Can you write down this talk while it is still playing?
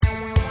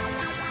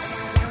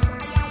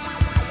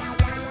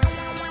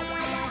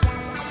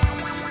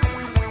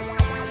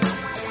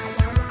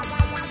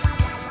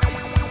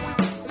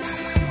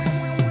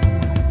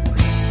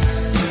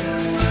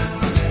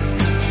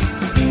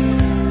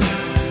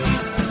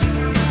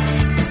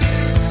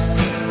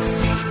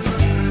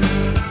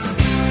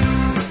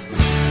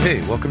Hey,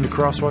 welcome to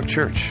Crosswalk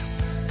Church.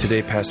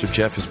 Today, Pastor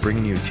Jeff is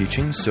bringing you a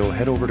teaching, so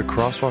head over to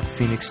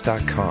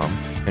crosswalkphoenix.com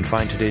and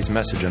find today's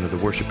message under the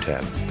Worship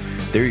tab.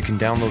 There you can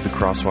download the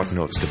Crosswalk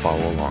notes to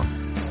follow along.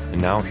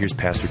 And now, here's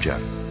Pastor Jeff.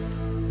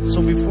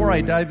 So before I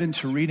dive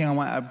into reading,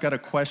 I've got a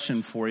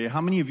question for you.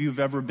 How many of you have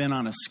ever been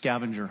on a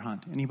scavenger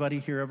hunt? Anybody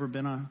here ever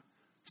been on?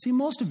 See,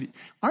 most of you.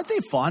 Aren't they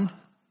fun?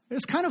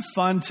 It's kind of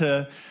fun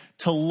to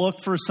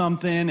look for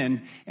something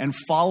and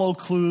follow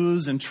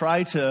clues and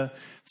try to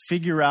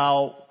figure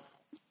out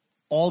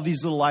all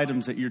these little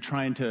items that you're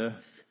trying to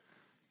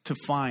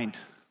find.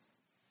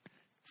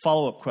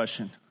 Follow-up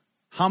question.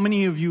 How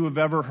many of you have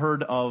ever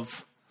heard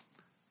of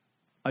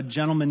a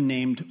gentleman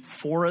named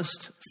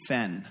Forrest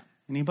Fenn?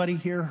 Anybody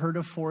here heard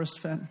of Forrest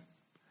Fenn?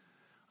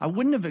 I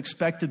wouldn't have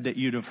expected that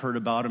you'd have heard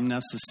about him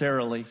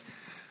necessarily.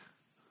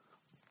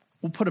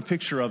 We'll put a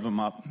picture of him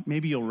up.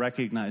 Maybe you'll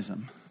recognize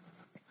him.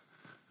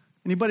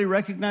 Anybody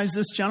recognize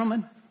this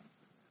gentleman?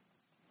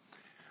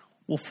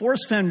 Well,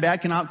 Forrest Fenn,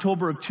 back in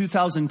October of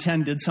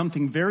 2010, did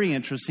something very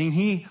interesting.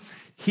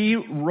 He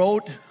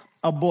wrote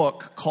a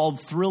book called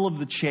Thrill of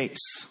the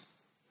Chase.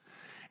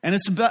 And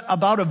it's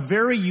about a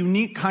very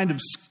unique kind of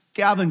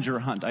scavenger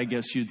hunt, I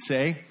guess you'd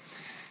say.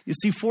 You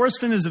see, Forrest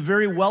Fenn is a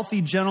very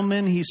wealthy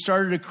gentleman. He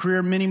started a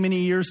career many,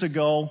 many years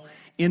ago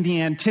in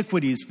the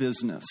antiquities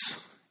business.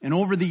 And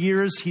over the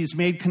years, he's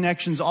made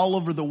connections all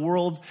over the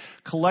world,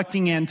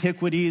 collecting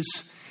antiquities,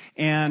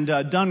 and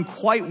done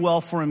quite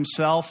well for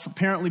himself,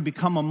 apparently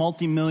become a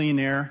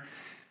multimillionaire.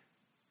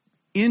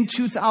 In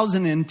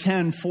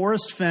 2010,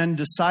 Forrest Fenn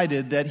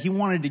decided that he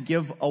wanted to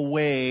give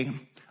away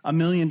 $1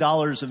 million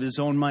of his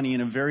own money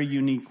in a very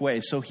unique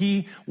way. So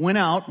he went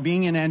out,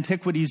 being an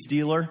antiquities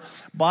dealer,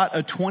 bought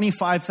a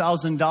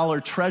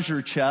 $25,000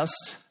 treasure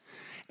chest,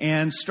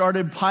 and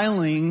started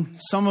piling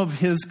some of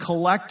his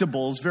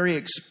collectibles, very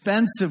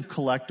expensive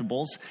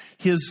collectibles,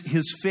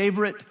 his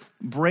favorite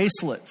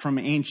bracelet from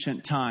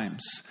ancient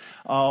times,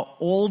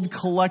 old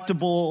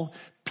collectible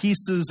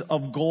pieces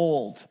of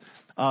gold,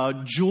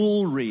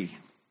 jewelry.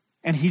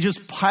 And he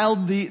just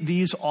piled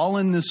these all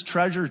in this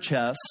treasure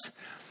chest.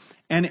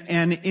 And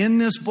in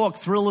this book,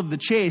 Thrill of the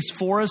Chase,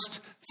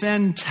 Forrest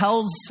Fenn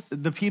tells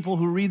the people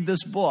who read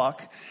this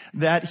book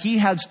that he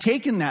has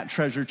taken that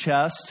treasure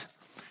chest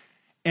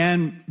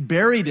and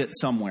buried it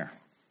somewhere.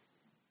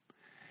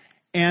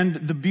 And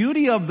the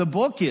beauty of the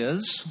book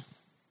is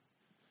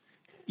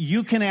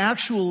you can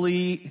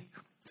actually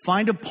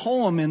find a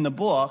poem in the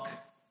book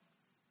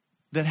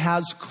that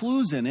has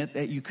clues in it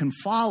that you can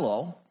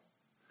follow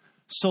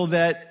so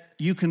that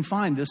you can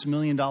find this $1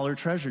 million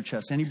treasure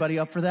chest. Anybody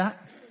up for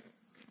that?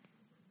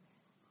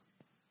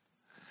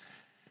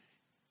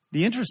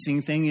 The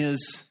interesting thing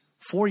is,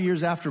 4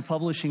 years after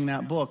publishing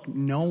that book,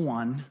 no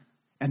one,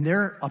 and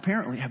there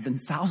apparently have been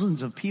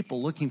thousands of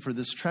people looking for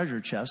this treasure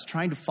chest,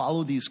 trying to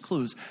follow these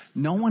clues.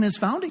 No one has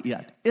found it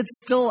yet.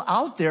 It's still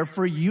out there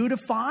for you to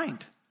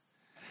find.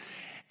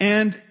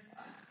 And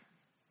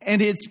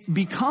it's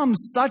become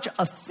such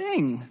a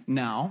thing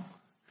now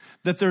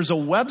that there's a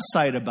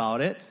website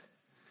about it.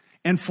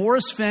 And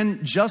Forrest Fenn,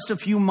 just a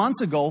few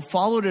months ago,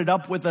 followed it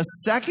up with a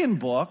second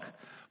book,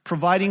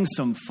 providing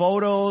some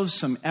photos,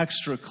 some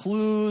extra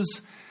clues,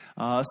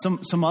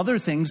 some other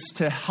things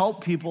to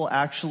help people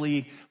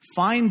actually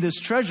find this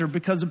treasure,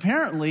 because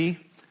apparently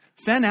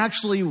Fenn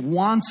actually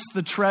wants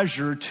the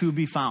treasure to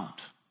be found.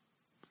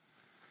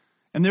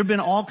 And there have been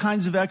all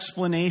kinds of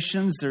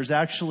explanations. There's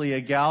actually a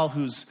gal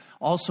who's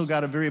also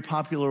got a very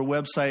popular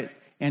website,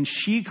 and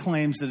she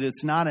claims that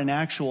it's not an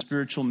actual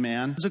spiritual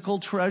man, physical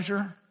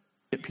treasure.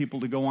 Get people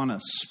to go on a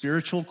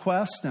spiritual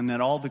quest, and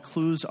that all the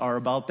clues are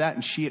about that.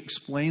 And she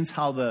explains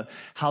how the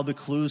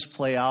clues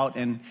play out,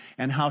 and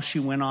how she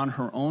went on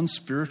her own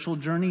spiritual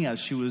journey as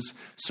she was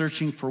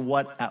searching for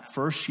what at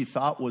first she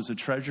thought was a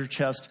treasure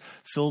chest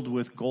filled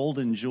with gold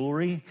and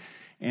jewelry,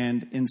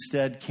 and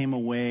instead came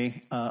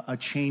away a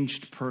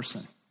changed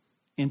person.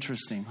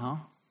 Interesting, huh?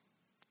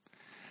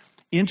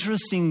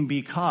 Interesting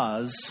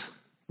because,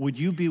 would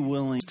you be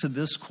willing to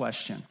this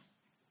question?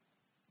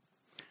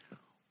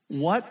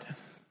 What?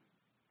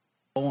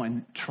 Go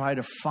and try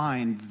to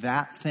find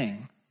that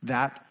thing,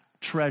 that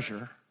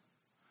treasure,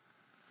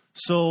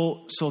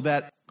 so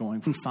that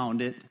going and found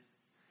it,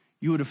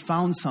 you would have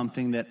found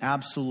something that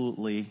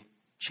absolutely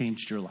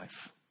changed your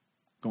life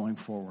going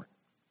forward.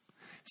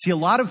 See, a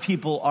lot of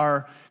people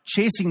are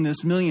chasing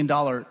this $1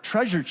 million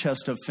treasure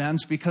chest of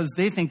Fenn's because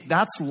they think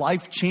that's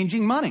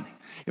life-changing money.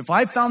 If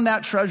I found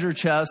that treasure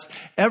chest,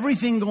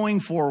 everything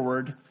going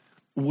forward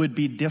would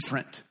be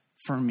different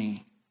for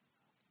me,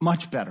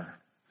 much better.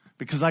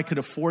 Because I could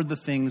afford the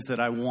things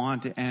that I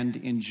want and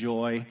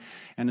enjoy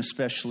and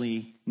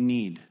especially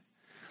need.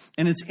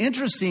 And it's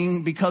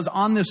interesting because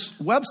on this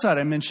website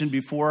I mentioned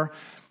before,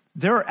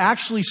 there are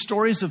actually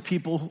stories of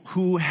people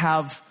who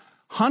have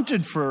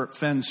hunted for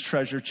Fenn's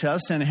treasure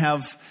chest and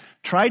have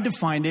tried to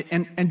find it,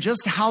 and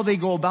just how they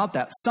go about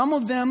that. Some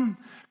of them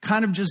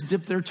kind of just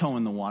dip their toe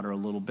in the water a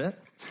little bit.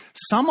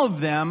 Some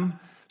of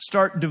them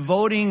start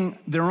devoting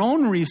their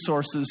own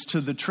resources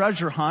to the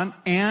treasure hunt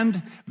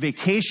and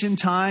vacation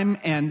time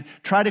and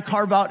try to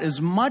carve out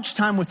as much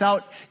time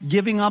without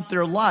giving up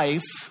their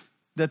life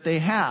that they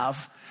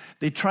have.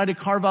 They try to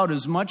carve out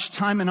as much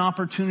time and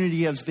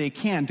opportunity as they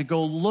can to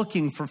go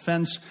looking for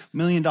Fenn's $1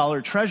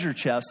 million treasure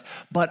chest.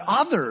 But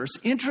others,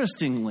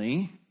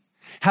 interestingly,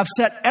 have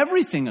set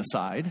everything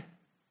aside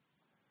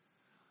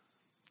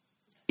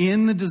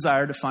in the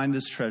desire to find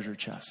this treasure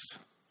chest.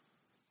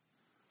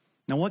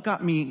 Now, what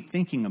got me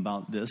thinking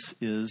about this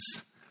is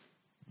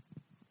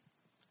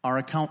our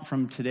account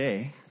from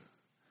today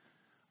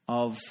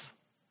of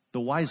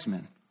the wise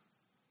men.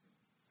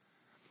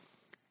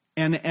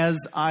 And as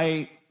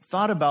I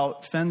thought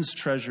about Fenn's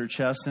treasure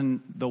chest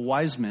and the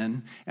wise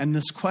men and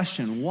this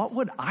question, what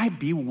would I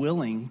be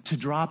willing to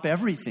drop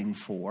everything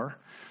for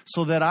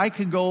so that I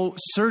could go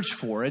search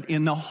for it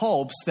in the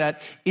hopes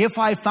that if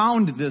I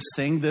found this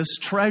thing, this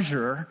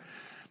treasure,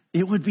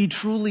 it would be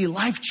truly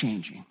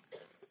life-changing?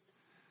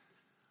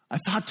 I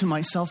thought to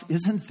myself,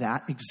 isn't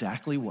that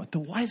exactly what the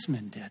wise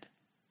men did?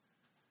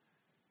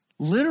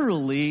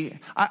 Literally,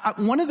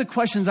 one of the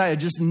questions I had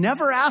just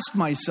never asked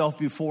myself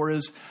before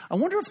is, I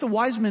wonder if the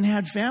wise men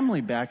had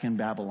family back in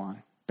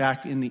Babylon,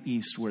 back in the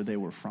east where they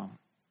were from.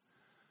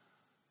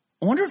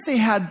 I wonder if they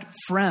had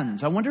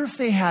friends. I wonder if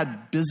they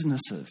had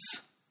businesses.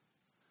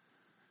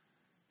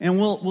 And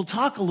we'll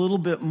talk a little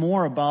bit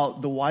more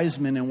about the wise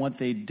men and what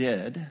they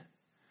did.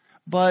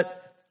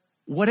 But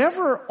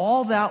whatever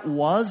all that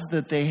was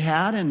that they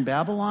had in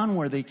Babylon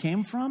where they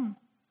came from,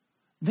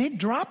 they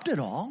dropped it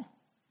all.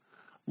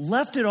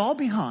 Left it all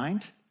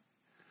behind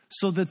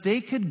so that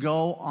they could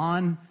go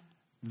on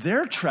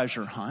their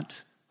treasure hunt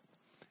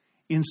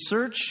in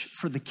search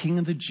for the King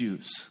of the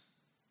Jews.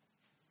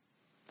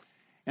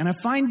 And I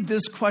find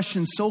this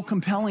question so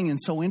compelling and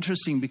so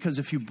interesting because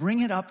if you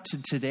bring it up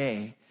to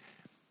today,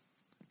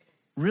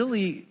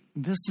 really,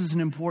 this is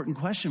an important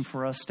question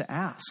for us to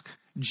ask.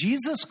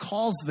 Jesus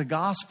calls the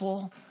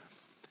gospel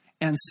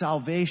and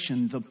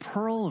salvation the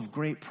pearl of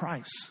great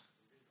price.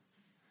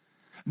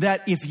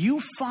 That if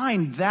you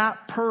find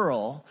that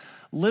pearl,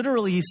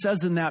 literally he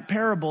says in that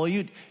parable,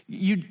 you'd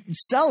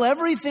sell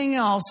everything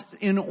else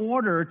in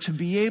order to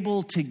be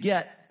able to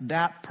get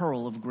that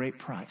pearl of great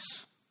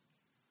price.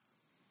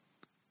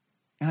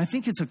 And I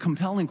think it's a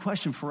compelling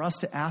question for us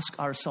to ask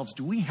ourselves,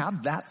 do we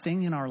have that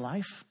thing in our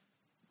life?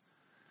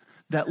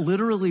 That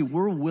literally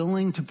we're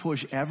willing to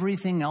push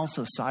everything else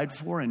aside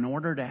for in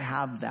order to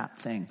have that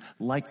thing,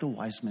 like the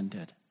wise men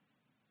did.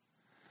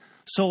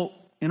 So,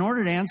 in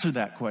order to answer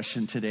that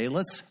question today,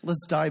 let's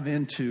dive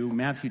into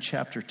Matthew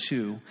chapter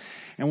 2,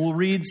 and we'll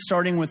read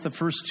starting with the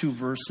first 2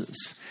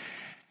 verses.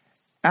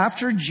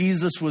 After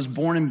Jesus was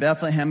born in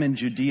Bethlehem in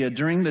Judea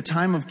during the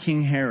time of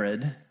King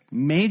Herod,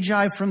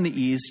 Magi from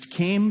the east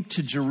came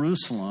to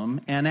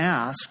Jerusalem and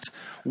asked,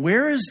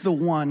 "Where is the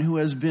one who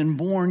has been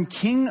born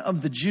King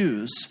of the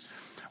Jews?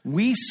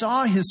 We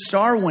saw his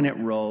star when it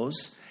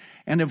rose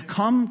and have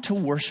come to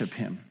worship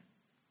him."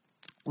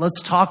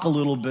 Let's talk a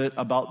little bit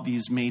about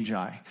these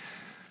Magi.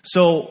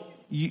 So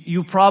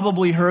you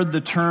probably heard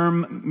the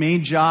term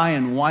Magi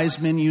and wise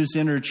men used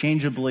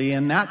interchangeably,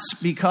 and that's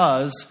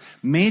because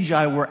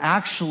Magi were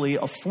actually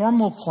a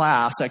formal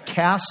class, a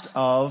caste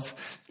of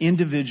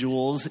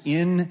individuals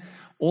in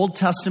Old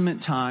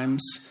Testament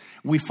times.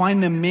 We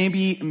find them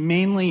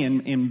mainly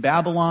in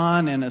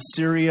Babylon and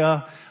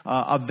Assyria,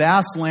 a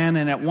vast land,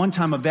 and at one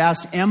time a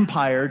vast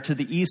empire to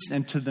the east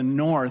and to the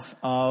north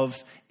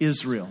of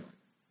Israel.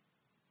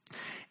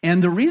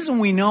 And the reason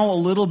we know a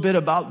little bit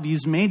about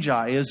these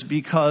Magi is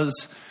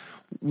because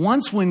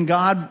once when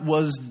God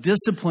was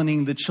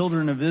disciplining the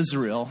children of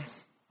Israel,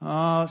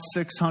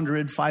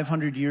 600,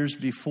 500 years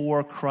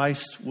before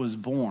Christ was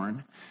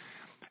born,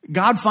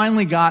 God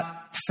finally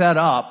got fed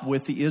up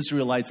with the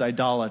Israelites'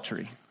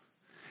 idolatry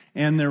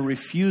and their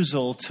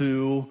refusal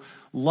to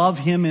love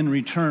him in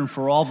return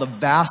for all the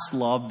vast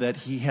love that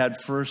he had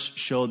first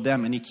showed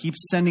them. And he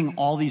keeps sending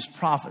all these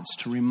prophets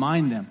to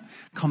remind them,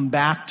 come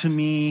back to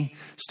me,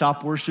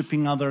 stop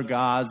worshiping other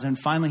gods. And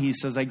finally he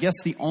says, I guess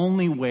the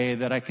only way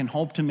that I can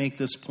hope to make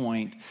this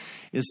point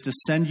is to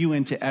send you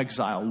into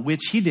exile,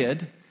 which he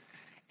did.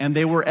 And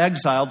they were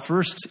exiled.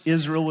 First,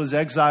 Israel was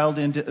exiled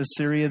into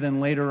Assyria,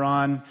 then later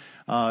on,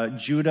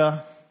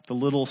 Judah, the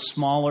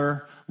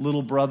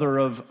little brother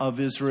of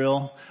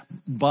Israel,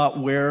 but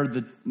where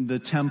the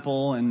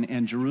temple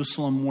and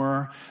Jerusalem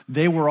were,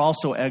 they were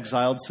also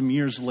exiled some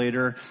years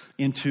later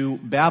into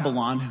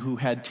Babylon, who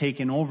had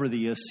taken over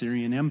the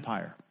Assyrian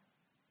Empire.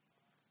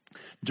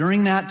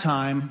 During that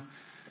time,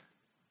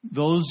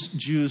 those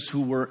Jews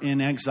who were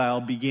in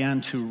exile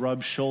began to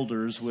rub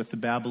shoulders with the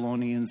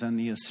Babylonians and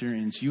the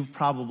Assyrians. You've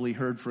probably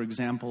heard, for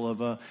example,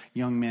 of a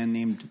young man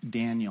named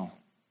Daniel.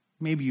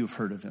 Maybe you've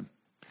heard of him.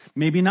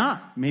 Maybe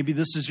not. Maybe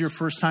this is your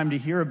first time to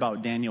hear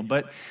about Daniel.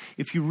 But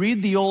if you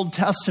read the Old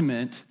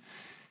Testament,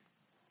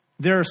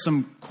 there are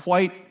some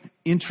quite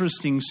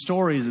interesting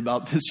stories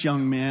about this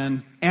young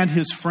man and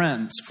his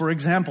friends. For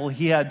example,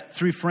 he had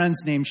 3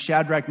 friends named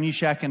Shadrach,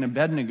 Meshach, and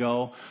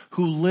Abednego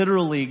who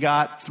literally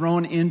got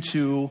thrown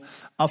into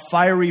a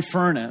fiery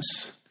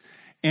furnace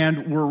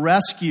and were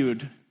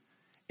rescued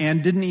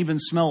and didn't even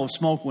smell of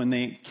smoke when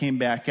they came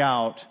back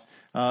out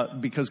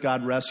because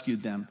God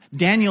rescued them.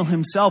 Daniel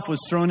himself was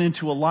thrown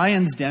into a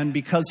lion's den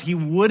because he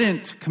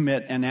wouldn't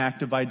commit an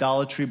act of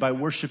idolatry by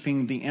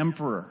worshiping the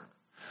emperor.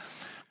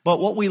 But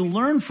what we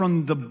learn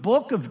from the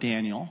book of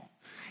Daniel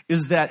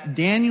is that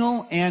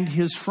Daniel and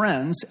his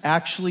friends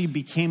actually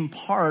became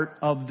part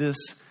of this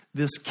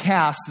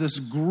caste, this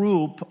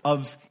group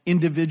of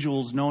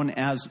individuals known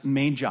as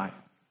Magi.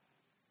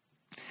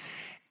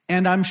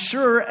 And I'm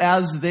sure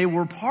as they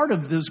were part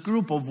of this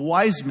group of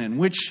wise men,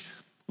 which,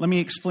 let me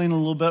explain a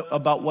little bit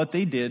about what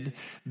they did.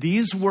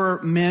 These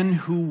were men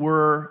who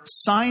were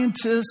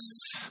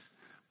scientists,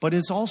 but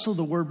it's also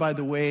the word, by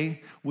the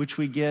way, which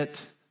we get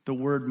the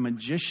word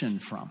magician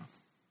from.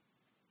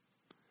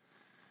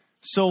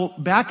 So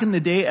back in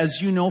the day,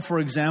 as you know, for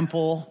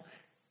example,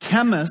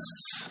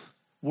 chemists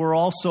were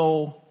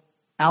also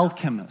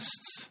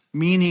alchemists,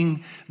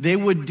 meaning they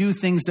would do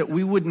things that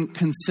we wouldn't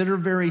consider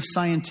very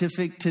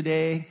scientific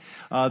today.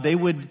 They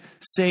would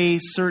say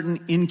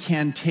certain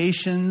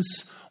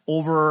incantations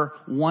over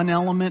one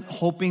element,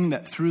 hoping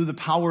that through the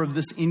power of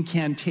this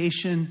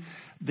incantation,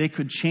 they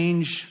could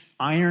change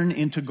iron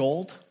into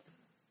gold.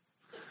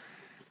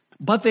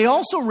 But they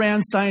also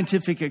ran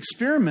scientific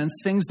experiments,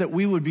 things that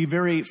we would be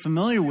very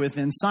familiar with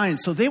in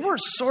science. So they were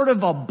sort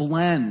of a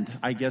blend,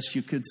 I guess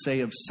you could say,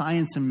 of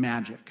science and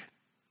magic.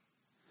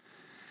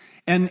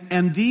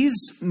 And these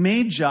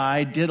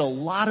magi did a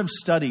lot of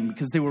studying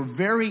because they were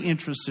very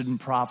interested in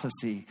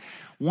prophecy.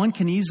 One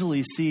can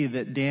easily see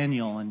that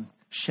Daniel and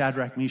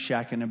Shadrach,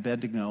 Meshach, and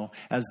Abednego,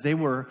 as they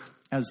were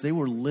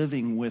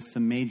living with the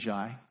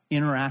magi,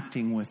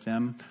 interacting with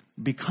them,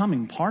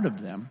 becoming part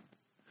of them,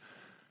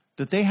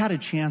 that they had a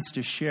chance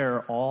to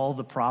share all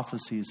the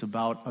prophecies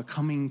about a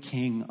coming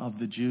king of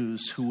the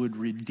Jews who would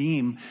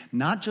redeem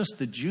not just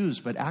the Jews,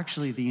 but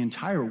actually the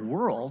entire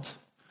world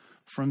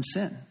from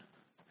sin.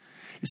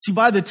 You see,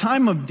 by the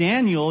time of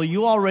Daniel,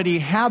 you already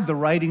had the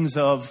writings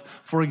of,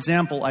 for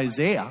example,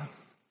 Isaiah.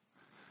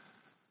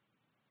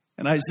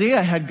 And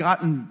Isaiah had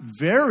gotten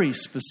very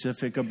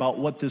specific about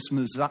what this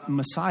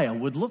Messiah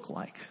would look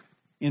like.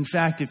 In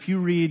fact, if you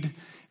read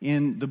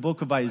in the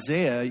book of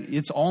Isaiah,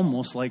 it's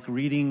almost like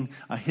reading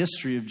a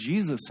history of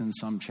Jesus in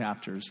some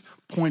chapters,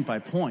 point by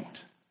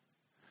point.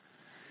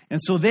 And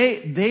so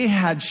they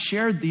had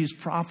shared these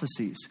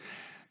prophecies.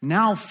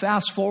 Now,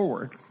 fast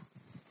forward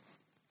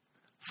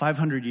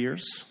 500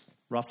 years,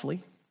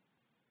 roughly.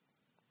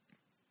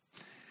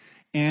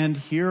 And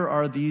here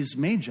are these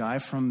magi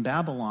from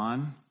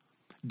Babylon,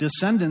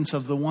 descendants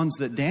of the ones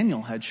that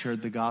Daniel had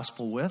shared the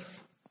gospel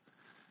with.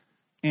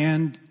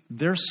 And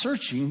they're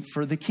searching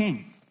for the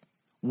king.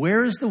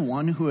 Where is the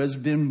one who has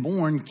been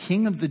born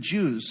King of the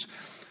Jews?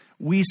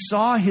 We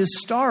saw his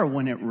star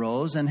when it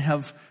rose and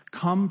have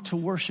come to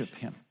worship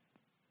him.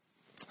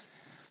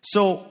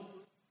 So,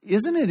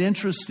 isn't it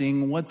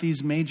interesting what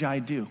these magi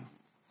do?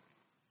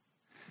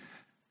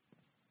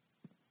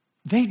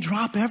 They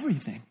drop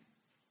everything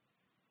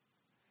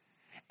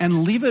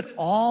and leave it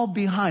all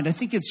behind. I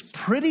think it's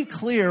pretty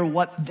clear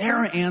what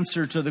their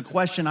answer to the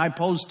question I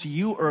posed to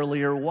you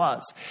earlier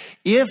was.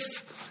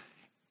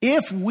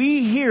 If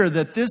we hear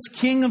that this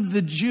King of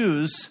the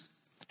Jews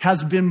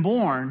has been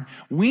born,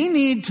 we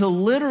need to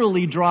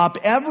literally drop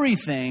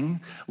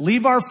everything,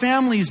 leave our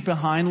families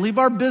behind, leave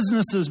our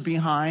businesses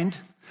behind,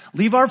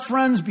 leave our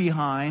friends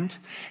behind,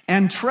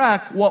 and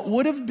trek what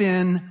would have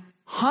been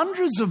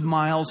hundreds of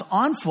miles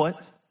on foot.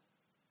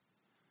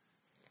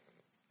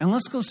 And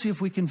let's go see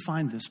if we can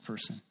find this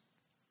person.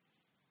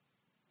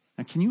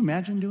 Now, can you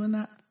imagine doing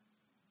that?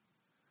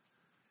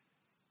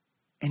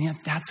 And yet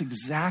that's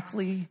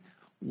exactly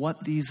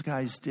what these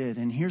guys did.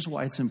 And here's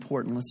why it's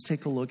important. Let's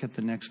take a look at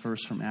the next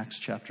verse from Acts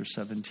chapter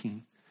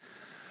 17.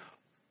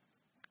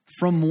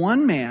 From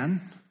one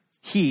man,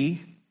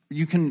 he,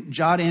 you can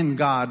jot in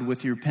God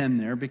with your pen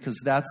there because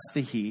that's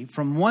the he.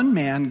 From one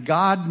man,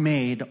 God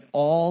made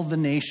all the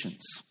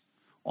nations,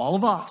 all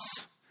of us.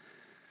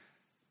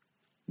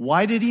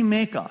 Why did he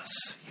make us?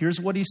 Here's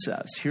what he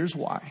says. Here's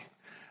why.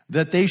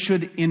 That they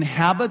should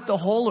inhabit the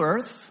whole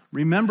earth.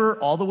 Remember,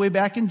 all the way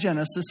back in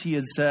Genesis, he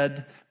had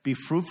said, be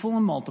fruitful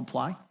and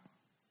multiply.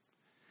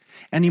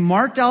 And he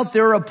marked out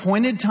their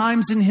appointed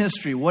times in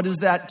history. What does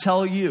that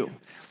tell you?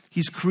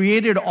 He's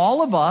created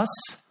all of us.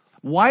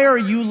 Why are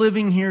you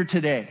living here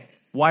today?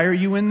 Why are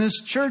you in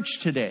this church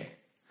today?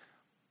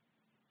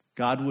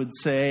 God would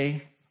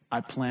say,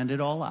 I planned it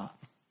all out.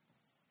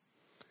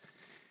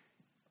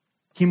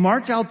 He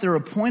marked out their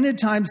appointed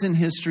times in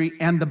history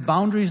and the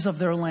boundaries of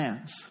their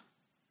lands.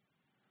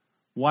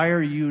 Why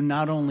are you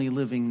not only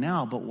living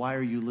now, but why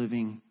are you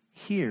living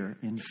here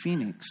in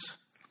Phoenix,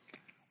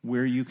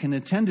 where you can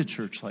attend a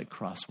church like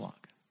Crosswalk?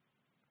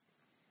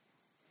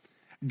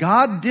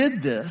 God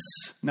did this.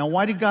 Now,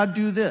 why did God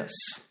do this?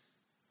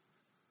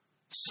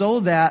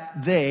 So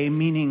that they,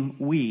 meaning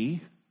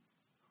we,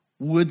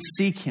 would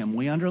seek him.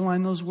 We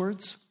underline those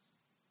words?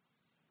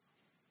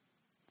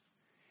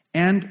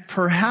 And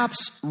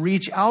perhaps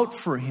reach out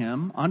for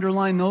him.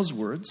 Underline those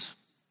words.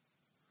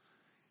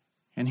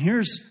 And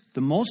here's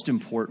the most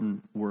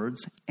important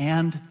words,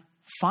 and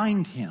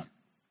find him.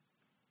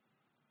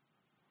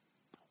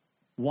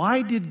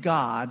 Why did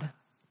God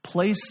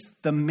place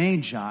the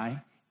Magi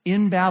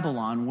in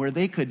Babylon where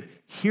they could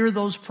hear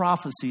those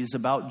prophecies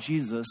about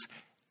Jesus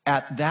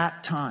at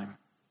that time?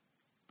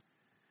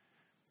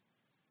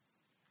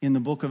 In the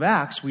book of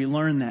Acts, we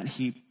learn that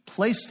he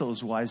placed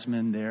those wise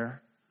men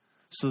there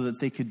so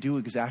that they could do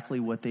exactly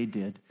what they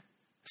did.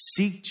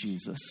 Seek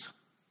Jesus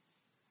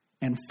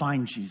and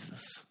find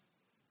Jesus.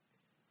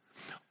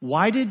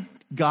 Why did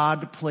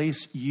God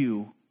place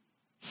you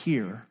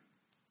here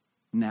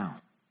now?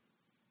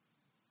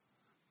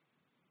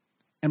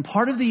 And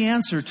part of the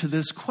answer to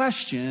this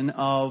question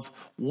of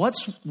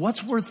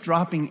what's worth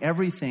dropping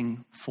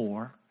everything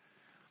for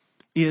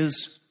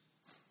is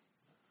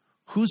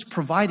who's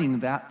providing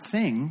that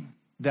thing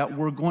that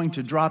we're going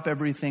to drop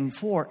everything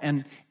for.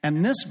 And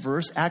this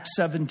verse, Acts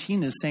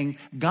 17, is saying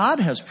God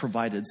has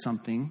provided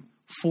something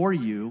for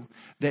you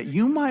that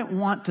you might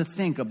want to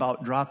think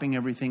about dropping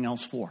everything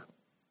else for.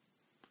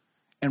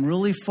 And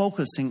really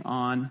focusing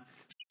on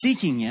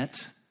seeking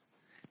it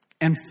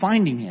and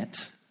finding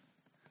it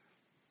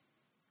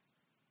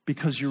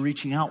because you're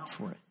reaching out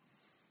for it.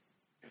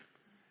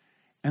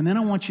 And then I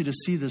want you to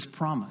see this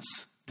promise.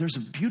 There's a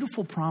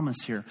beautiful promise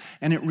here.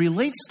 And it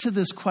relates to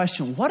this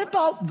question. What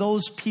about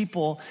those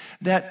people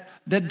that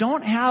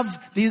don't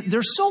have,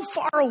 they're so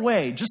far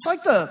away? Just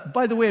like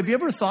by the way, have you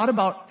ever thought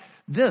about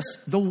this?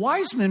 The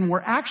wise men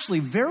were actually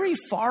very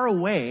far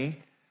away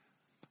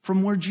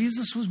from where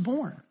Jesus was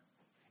born.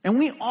 And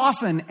we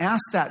often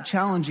ask that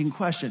challenging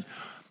question.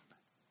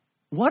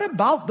 What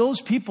about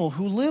those people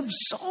who live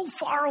so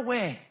far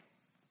away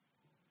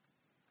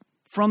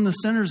from the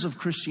centers of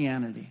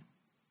Christianity?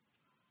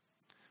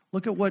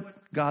 Look at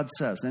what God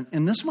says.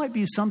 And this might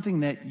be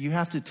something that you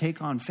have to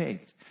take on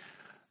faith.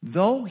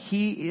 Though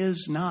he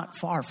is not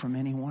far from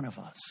any one of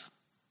us.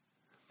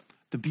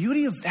 The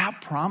beauty of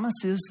that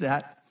promise is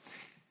that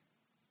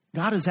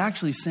God is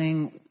actually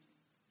saying,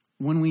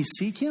 when we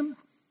seek him,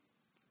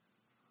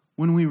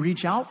 when we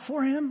reach out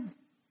for him,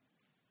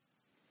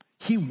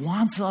 he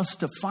wants us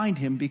to find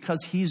him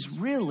because he's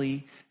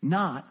really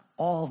not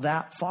all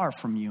that far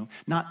from you.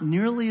 Not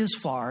nearly as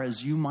far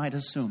as you might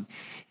assume.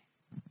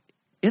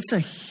 It's a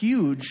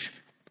huge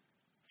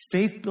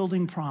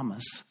faith-building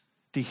promise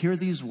to hear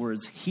these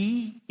words.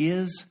 He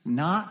is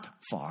not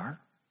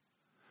far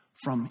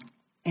from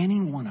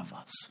any one of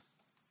us,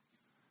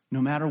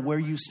 no matter where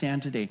you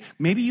stand today.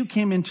 Maybe you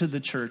came into the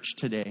church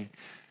today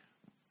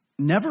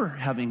never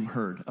having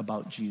heard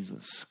about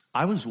Jesus.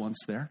 I was once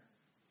there.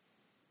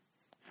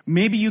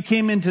 Maybe you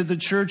came into the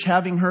church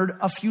having heard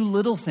a few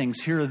little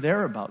things here or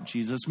there about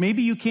Jesus.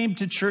 Maybe you came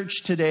to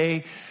church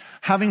today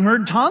having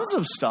heard tons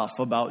of stuff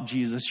about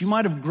Jesus. You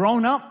might have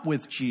grown up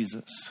with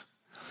Jesus.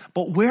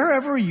 But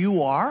wherever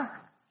you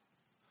are,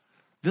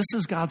 this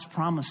is God's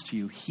promise to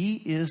you. He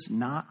is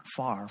not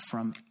far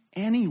from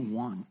any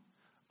one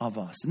of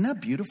us. Isn't that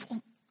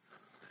beautiful?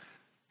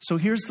 So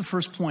here's the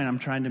first point I'm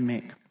trying to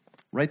make.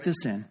 Write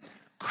this in.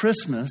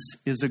 Christmas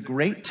is a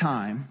great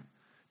time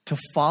to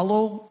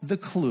follow the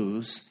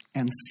clues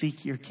and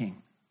seek your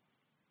King.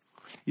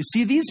 You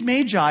see, these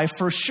Magi,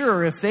 for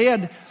sure, if they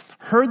had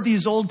heard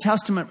these Old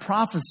Testament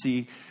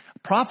prophecies,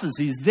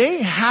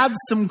 they had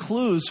some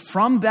clues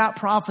from that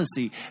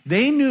prophecy.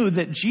 They knew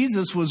that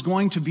Jesus was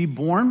going to be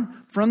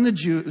born from the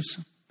Jews,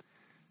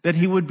 that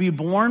he would be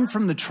born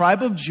from the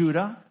tribe of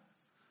Judah,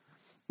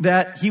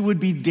 that he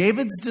would be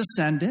David's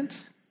descendant,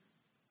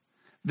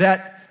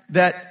 that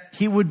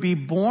he would be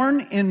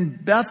born in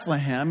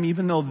Bethlehem,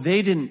 even though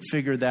they didn't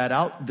figure that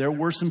out. There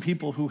were some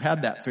people who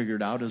had that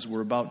figured out, as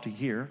we're about to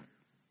hear.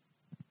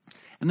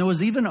 And there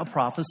was even a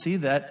prophecy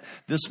that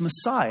this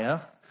Messiah,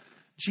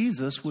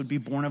 Jesus, would be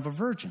born of a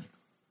virgin.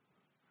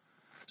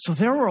 So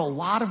there were a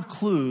lot of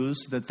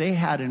clues that they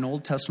had in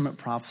Old Testament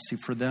prophecy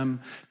for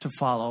them to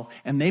follow.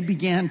 And they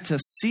began to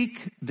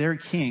seek their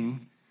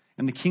king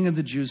and the King of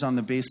the Jews on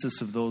the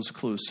basis of those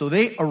clues. So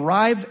they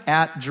arrive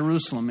at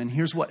Jerusalem, and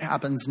here's what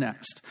happens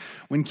next.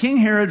 When King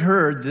Herod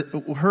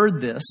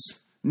heard this,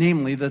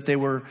 namely that they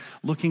were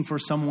looking for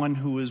someone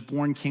who was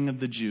born King of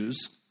the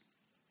Jews,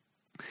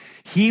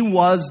 he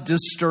was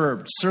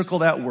disturbed. Circle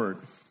that word.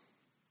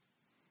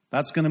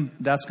 That's going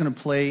to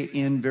play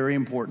in very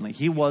importantly.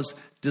 He was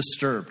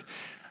disturbed.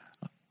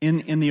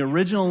 In the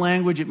original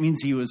language, it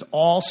means he was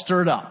all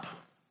stirred up.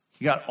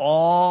 He got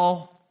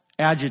all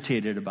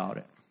agitated about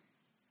it.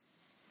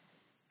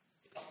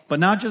 But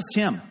not just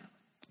him,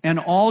 and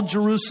all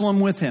Jerusalem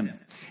with him.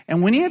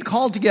 And when he had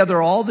called together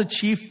all the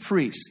chief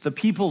priests, the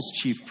people's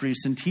chief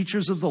priests and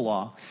teachers of the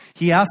law,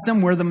 he asked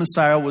them where the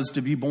Messiah was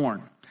to be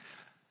born.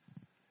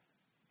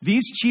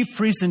 These chief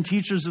priests and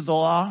teachers of the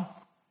law,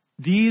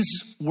 these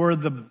were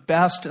the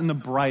best and the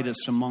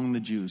brightest among the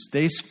Jews.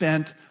 They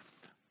spent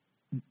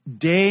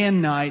day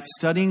and night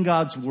studying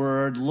God's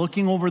word,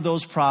 looking over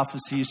those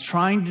prophecies,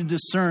 trying to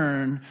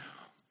discern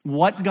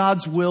what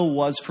God's will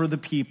was for the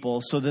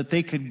people so that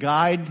they could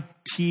guide,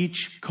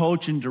 teach,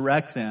 coach, and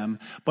direct them,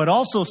 but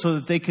also so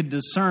that they could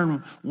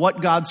discern what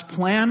God's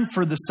plan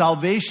for the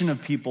salvation of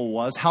people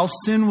was, how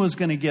sin was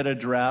going to get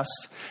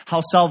addressed,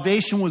 how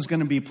salvation was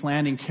going to be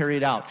planned and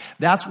carried out.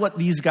 That's what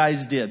these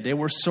guys did. They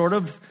were sort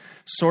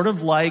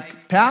of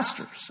like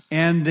pastors,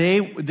 and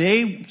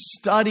they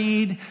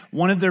studied.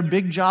 One of their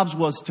big jobs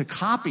was to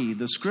copy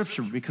the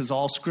scripture, because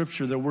all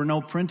scripture, there were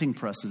no printing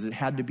presses. It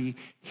had to be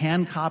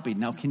hand copied.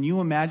 Now, can you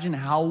imagine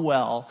how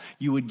well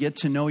you would get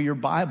to know your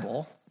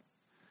Bible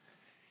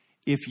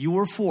if you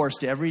were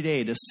forced every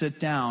day to sit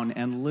down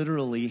and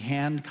literally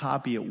hand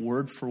copy it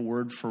word for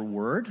word for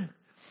word?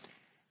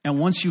 And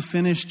once you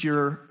finished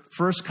your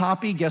first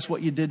copy, guess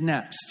what you did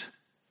next?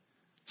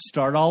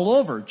 Start all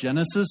over.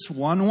 Genesis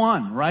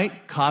 1:1,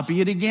 right?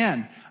 Copy it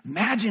again.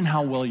 Imagine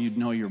how well you'd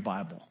know your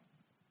Bible.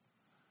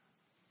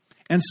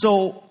 And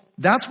so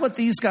that's what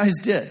these guys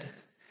did.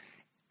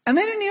 And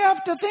they didn't even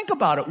have to think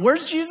about it.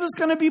 Where's Jesus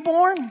going to be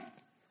born?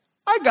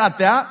 I got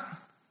that.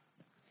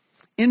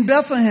 In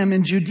Bethlehem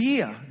in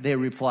Judea, they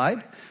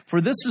replied,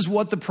 for this is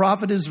what the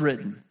prophet has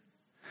written.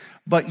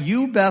 But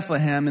you,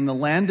 Bethlehem, in the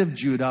land of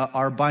Judah,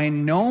 are by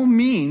no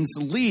means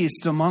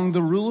least among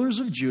the rulers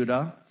of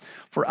Judah,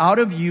 for out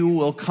of you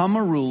will come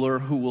a ruler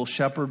who will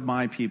shepherd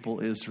my people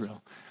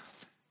Israel.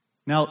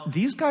 Now,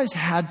 these guys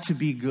had to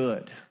be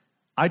good.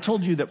 I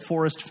told you that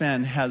Forrest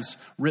Fenn has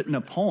written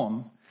a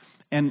poem,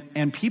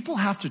 and people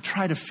have to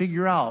try to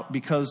figure out,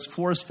 because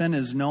Forrest Fenn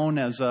is known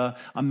as a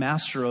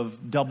master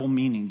of double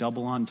meaning,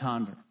 double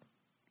entendre.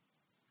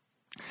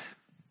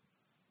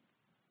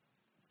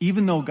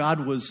 Even though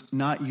God was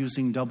not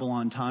using double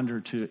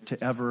entendre to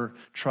ever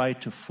try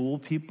to fool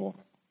people,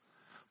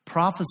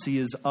 prophecy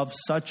is of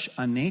such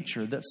a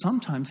nature that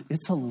sometimes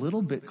it's a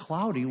little bit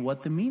cloudy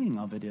what the meaning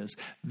of it is.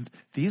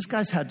 These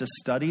guys had to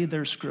study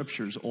their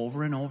scriptures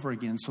over and over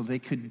again so they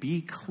could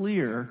be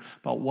clear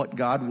about what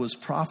God was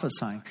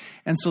prophesying.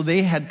 And so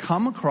they had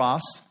come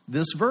across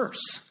this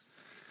verse.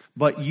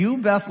 But you,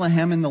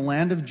 Bethlehem, in the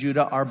land of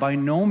Judah, are by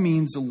no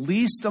means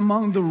least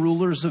among the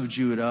rulers of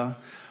Judah,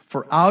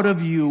 for out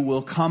of you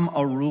will come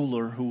a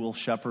ruler who will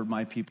shepherd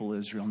my people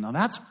Israel. Now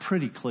that's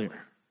pretty clear.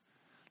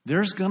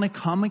 There's going to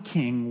come a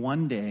king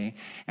one day,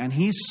 and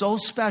he's so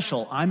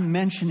special. I'm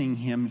mentioning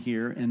him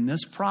here in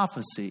this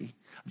prophecy.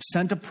 I've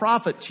sent a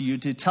prophet to you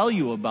to tell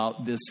you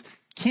about this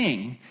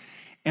king.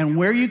 And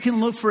where you can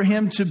look for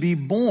him to be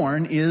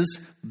born is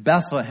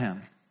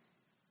Bethlehem.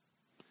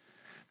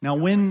 Now,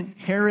 when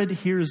Herod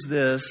hears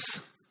this,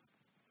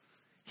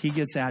 he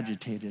gets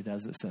agitated,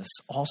 as it says,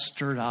 all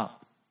stirred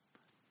up.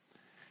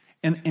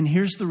 And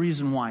here's the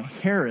reason why.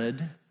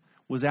 Herod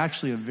was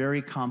actually a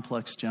very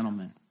complex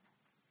gentleman.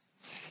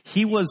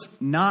 He was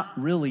not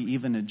really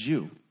even a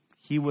Jew.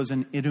 He was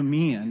an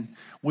Idumean,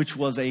 which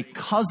was a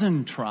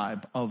cousin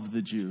tribe of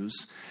the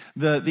Jews.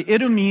 The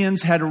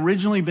Idumeans had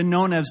originally been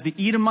known as the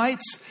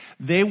Edomites.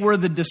 They were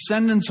the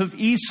descendants of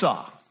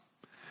Esau.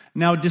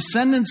 Now,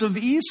 descendants of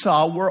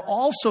Esau were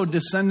also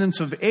descendants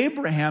of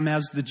Abraham,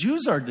 as the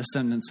Jews are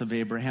descendants of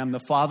Abraham, the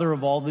father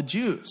of all the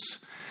Jews.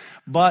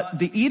 But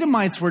the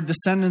Edomites were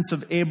descendants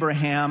of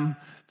Abraham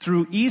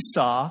through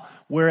Esau,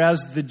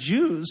 whereas the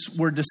Jews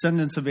were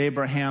descendants of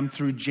Abraham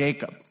through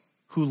Jacob,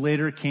 who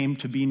later came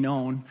to be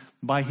known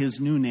by his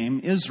new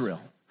name,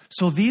 Israel.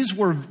 So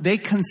they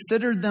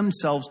considered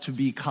themselves to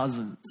be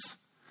cousins.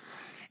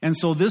 And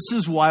so this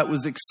is why it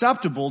was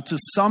acceptable to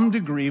some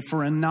degree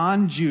for a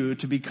non-Jew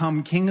to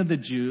become king of the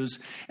Jews.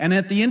 And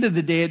at the end of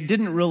the day, it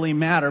didn't really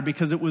matter,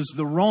 because it was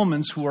the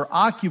Romans who were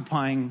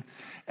occupying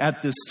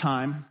at this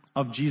time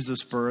of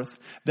Jesus' birth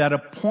that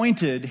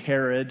appointed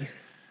Herod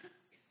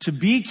to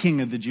be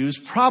king of the Jews,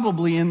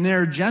 probably in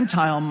their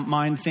Gentile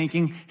mind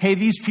thinking, hey,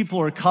 these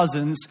people are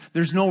cousins.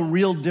 There's no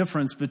real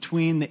difference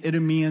between the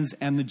Idumeans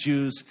and the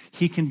Jews.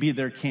 He can be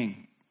their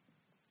king.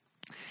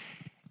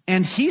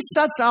 And he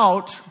sets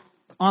out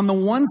on the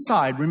one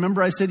side,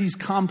 remember I said he's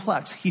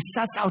complex. He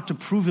sets out to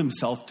prove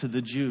himself to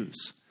the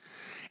Jews.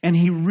 And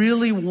he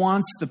really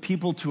wants the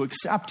people to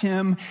accept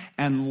him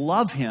and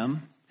love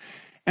him.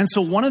 And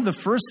so one of the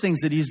first things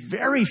that he's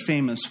very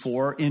famous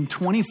for, in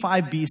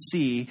 25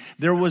 BC,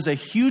 there was a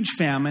huge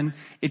famine.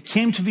 It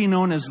came to be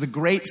known as the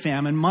Great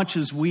Famine, much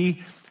as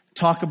we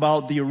talk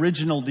about the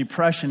original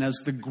Depression as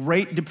the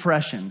Great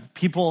Depression.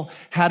 People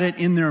had it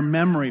in their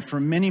memory for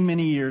many,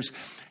 many years.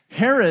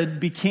 Herod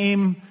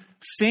became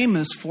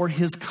famous for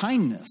his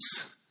kindness.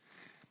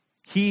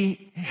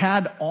 He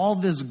had all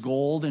this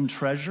gold and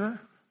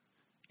treasure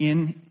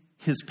in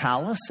his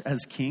palace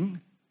as king.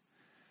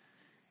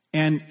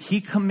 And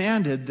he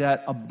commanded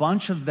that a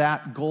bunch of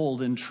that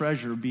gold and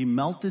treasure be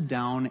melted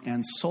down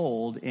and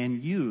sold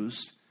and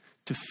used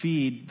to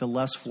feed the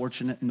less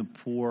fortunate and the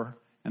poor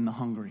and the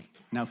hungry.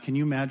 Now, can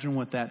you imagine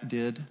what that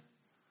did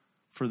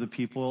for the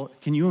people?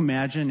 Can you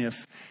imagine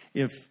if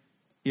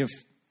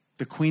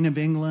the Queen of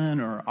England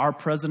or our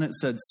president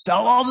said,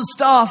 sell all the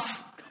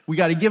stuff, we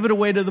got to give it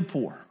away to the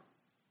poor?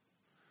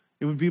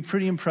 It would be a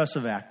pretty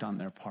impressive act on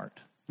their part.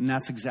 And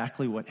that's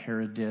exactly what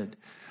Herod did.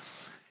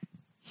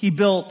 He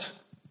built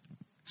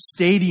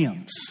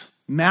stadiums,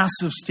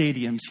 massive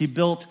stadiums. He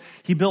built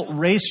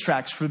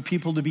racetracks for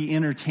people to be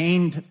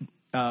entertained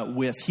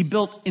with. He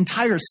built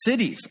entire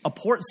cities, a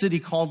port city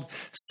called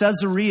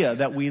Caesarea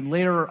that we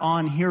later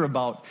on hear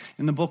about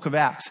in the book of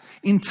Acts,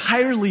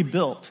 entirely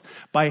built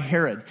by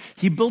Herod.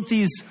 He built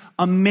these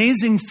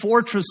amazing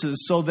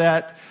fortresses so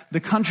that the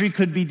country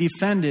could be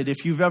defended.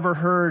 If you've ever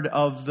heard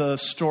of the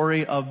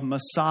story of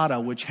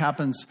Masada, which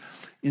happens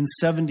in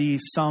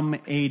 70-some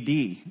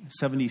AD,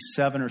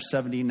 77 or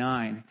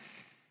 79,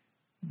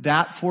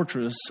 that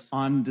fortress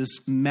on this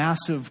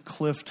massive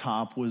cliff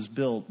top was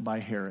built by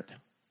Herod.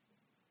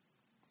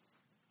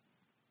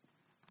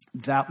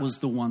 That was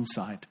the one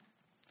side.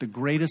 The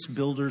greatest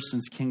builder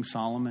since King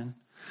Solomon,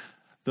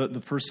 the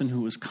person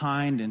who was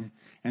kind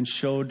and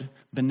showed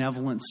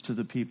benevolence to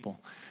the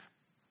people.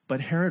 But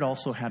Herod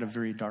also had a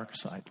very dark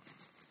side,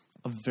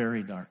 a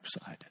very dark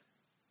side.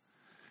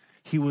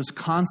 He was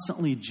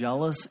constantly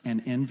jealous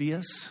and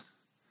envious,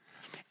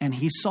 and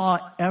he saw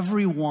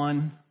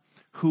everyone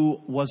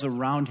who was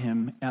around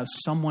him as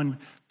someone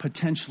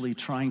potentially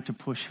trying to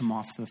push him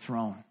off the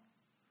throne.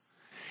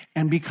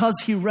 And because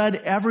he read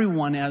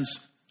everyone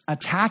as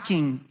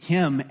attacking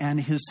him and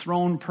his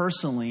throne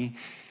personally,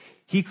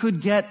 he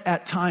could get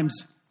at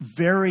times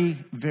very,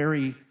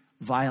 very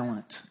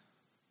violent.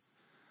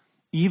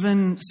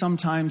 Even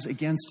sometimes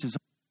against his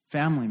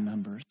family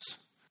members.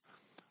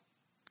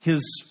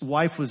 His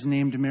wife was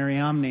named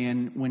Mariamne,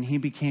 and when he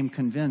became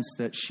convinced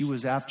that she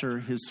was after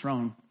his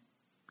throne,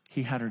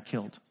 he had her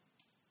killed.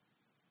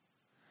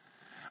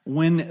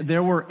 When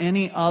there were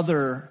any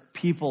other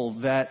people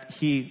that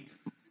he,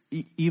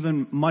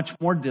 even much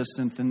more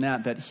distant than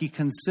that he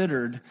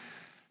considered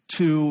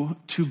to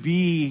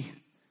be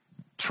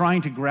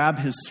trying to grab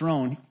his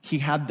throne, he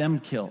had them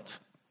killed.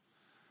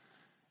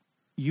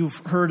 You've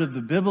heard of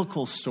the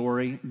biblical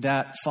story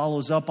that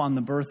follows up on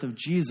the birth of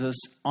Jesus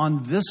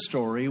on this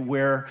story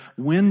where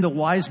when the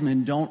wise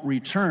men don't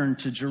return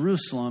to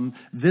Jerusalem,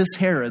 this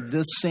Herod,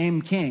 this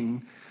same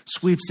king,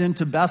 sweeps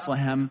into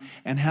Bethlehem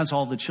and has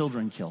all the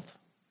children killed.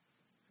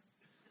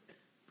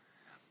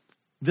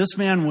 This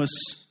man was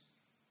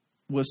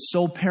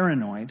so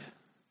paranoid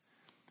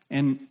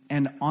and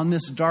on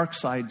this dark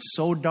side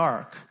so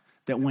dark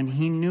that when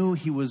he knew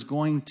he was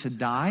going to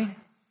die,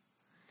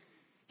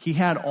 he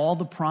had all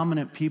the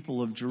prominent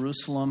people of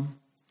Jerusalem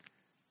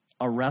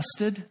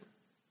arrested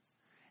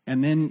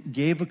and then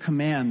gave a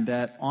command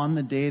that on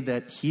the day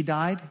that he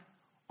died,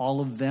 all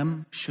of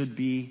them should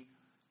be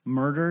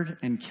murdered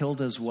and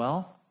killed as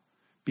well,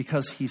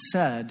 because he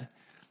said,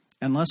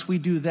 unless we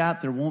do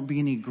that, there won't be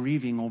any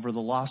grieving over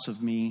the loss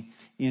of me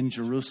in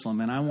Jerusalem.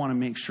 And I want to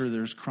make sure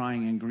there's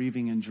crying and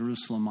grieving in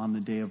Jerusalem on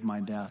the day of my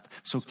death.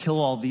 So kill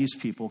all these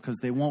people because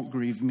they won't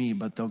grieve me,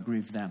 but they'll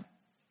grieve them.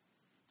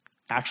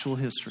 Actual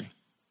history.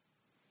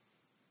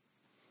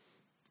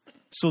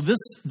 So this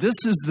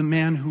is the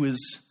man who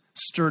is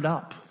stirred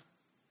up.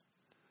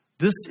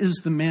 This is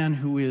the man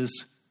who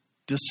is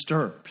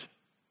disturbed.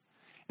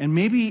 And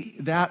maybe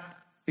that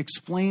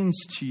explains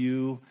to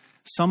you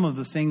some of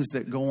the things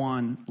that go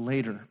on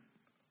later.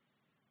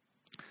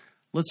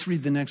 Let's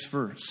read the next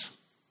verse.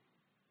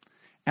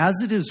 As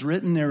it is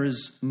written, there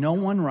is no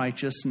one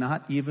righteous,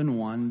 not even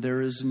one.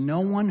 There is no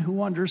one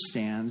who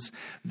understands.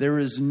 There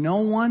is no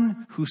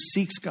one who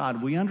seeks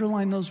God. We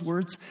underline those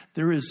words.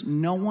 There is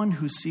no one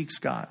who seeks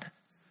God.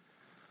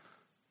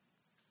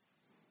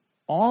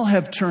 All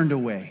have turned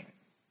away.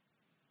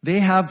 They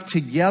have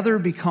together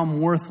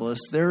become worthless.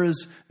 There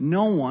is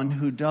no one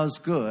who does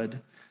good,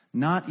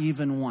 not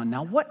even one.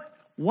 Now,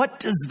 what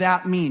does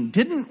that mean?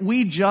 Didn't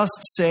we just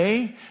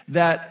say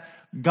that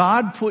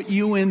God put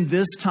you in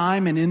this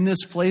time and in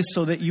this place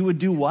so that you would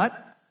do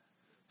what?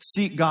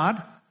 Seek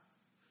God.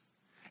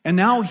 And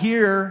now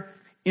here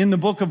in the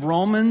book of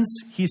Romans,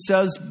 he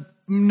says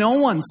no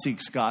one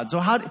seeks God. So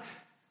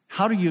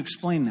how do you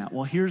explain that?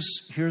 Well,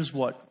 here's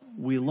what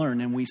we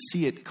learn, and we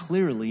see it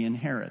clearly in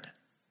Herod.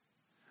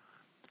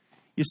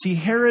 You see,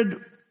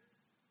 Herod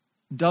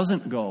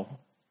doesn't go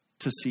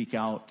to seek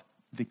out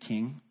the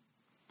king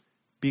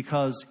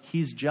because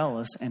he's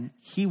jealous and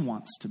he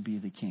wants to be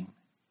the king.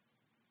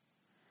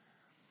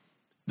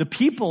 The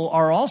people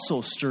are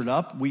also stirred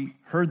up. We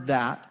heard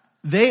that.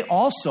 They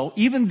also,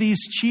 even these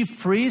chief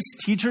priests,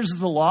 teachers of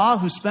the law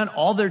who spent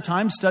all their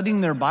time studying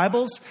their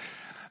Bibles,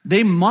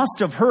 they must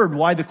have heard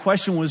why the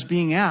question was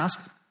being asked.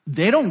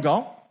 They don't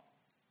go.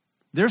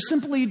 They're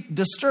simply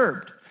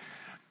disturbed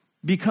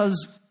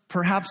because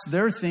perhaps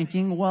they're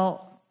thinking,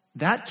 well,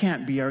 that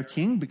can't be our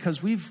king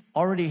because we've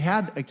already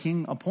had a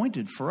king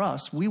appointed for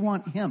us. We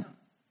want him.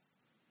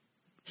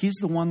 He's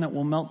the one that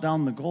will melt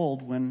down the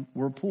gold when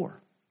we're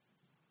poor.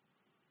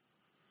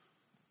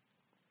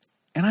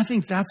 And I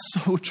think that's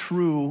so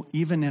true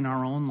even in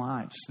our own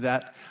lives,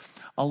 that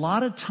a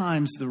lot of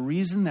times the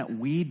reason that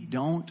we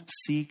don't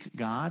seek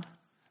God,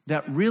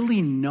 that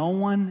really no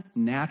one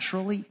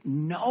naturally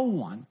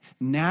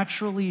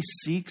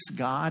seeks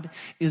God,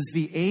 is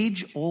the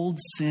age-old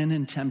sin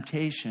and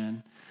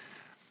temptation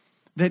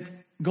that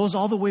goes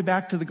all the way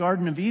back to the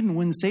Garden of Eden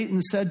when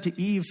Satan said to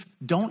Eve,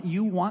 don't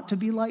you want to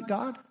be like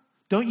God?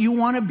 Don't you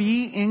want to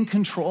be in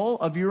control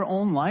of your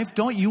own life?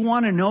 Don't you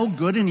want to know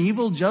good and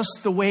evil just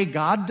the way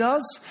God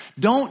does?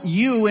 Don't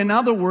you, in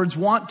other words,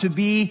 want to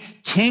be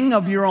king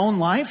of your own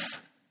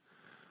life?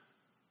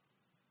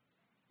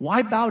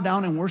 Why bow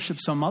down and worship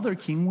some other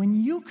king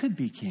when you could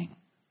be king?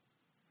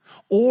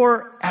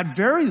 Or at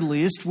very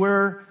least,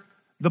 where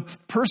the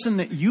person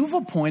that you've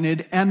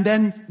appointed and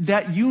then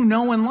that you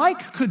know and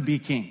like could be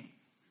king.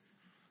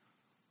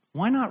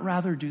 Why not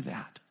rather do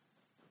that?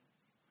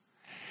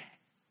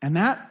 And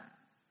that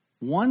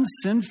one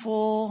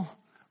sinful,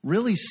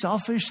 really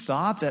selfish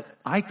thought that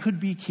I could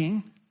be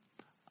king,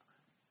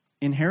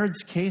 in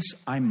Herod's case,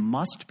 I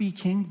must be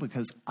king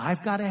because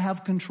I've got to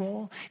have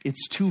control.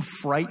 It's too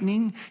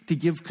frightening to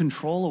give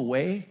control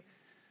away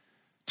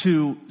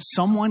to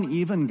someone,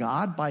 even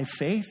God, by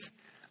faith.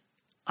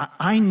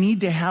 I need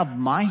to have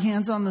my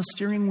hands on the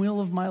steering wheel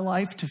of my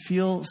life to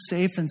feel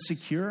safe and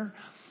secure.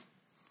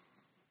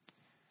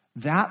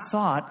 That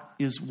thought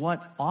is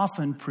what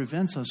often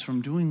prevents us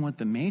from doing what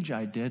the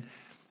Magi did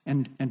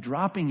and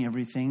dropping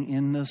everything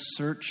in the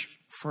search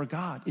for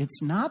God.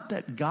 It's not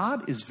that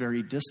God is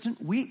very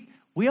distant. We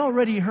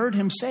already heard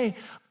him say,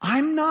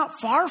 I'm not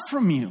far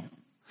from you.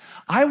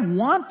 I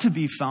want to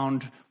be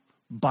found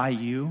by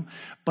you.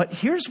 But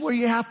here's where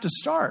you have to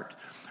start.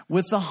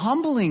 With the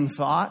humbling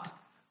thought,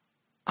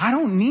 I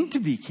don't need to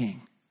be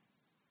king.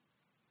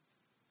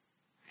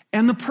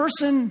 And the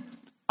person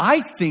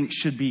I think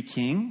should be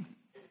king,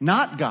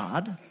 not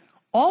God,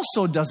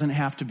 also doesn't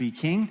have to be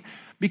king,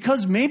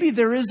 because maybe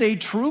there is a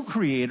true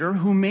creator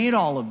who made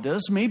all of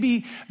this.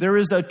 Maybe there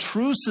is a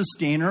true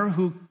sustainer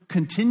who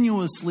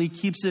continuously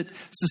keeps it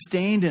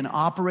sustained and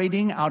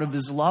operating out of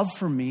his love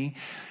for me.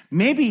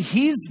 Maybe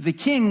he's the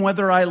king,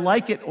 whether I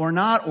like it or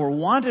not, or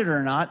want it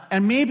or not.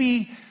 And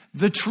maybe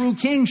the true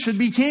king should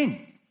be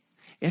king.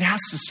 It has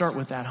to start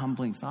with that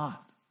humbling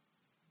thought.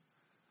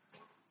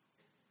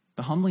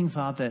 The humbling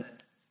thought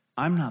that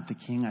I'm not the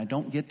king, I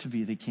don't get to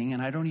be the king,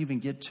 and I don't even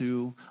get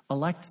to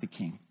elect the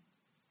king.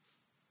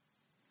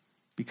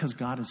 Because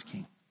God is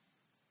king.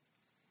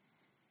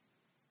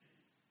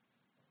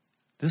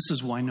 This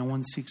is why no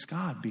one seeks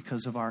God,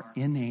 because of our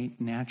innate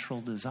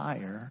natural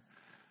desire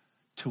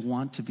to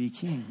want to be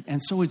king.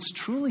 And so it's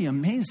truly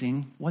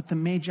amazing what the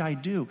Magi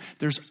do.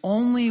 There's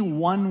only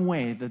one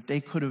way that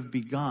they could have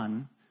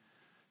begun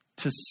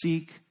to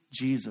seek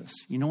Jesus.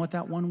 You know what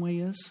that one way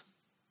is?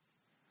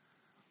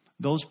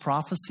 Those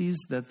prophecies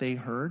that they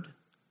heard,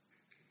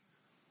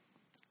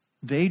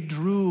 they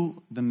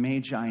drew the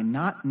Magi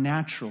not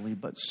naturally,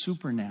 but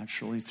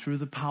supernaturally through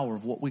the power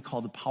of what we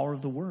call the power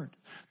of the Word.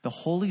 The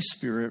Holy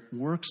Spirit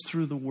works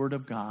through the Word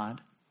of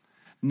God,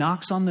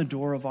 knocks on the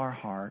door of our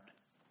heart,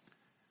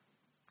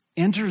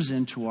 enters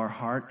into our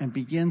heart, and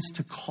begins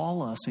to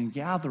call us and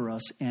gather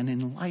us and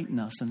enlighten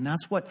us. And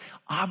that's what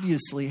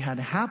obviously had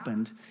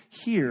happened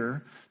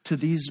here to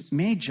these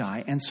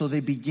Magi. And so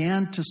they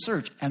began to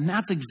search. And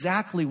that's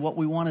exactly what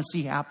we want to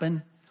see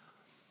happen.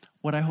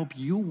 What I hope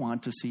you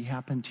want to see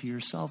happen to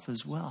yourself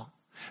as well.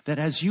 That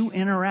as you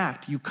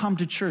interact, you come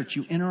to church,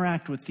 you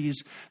interact with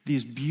these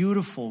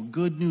beautiful,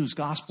 good news,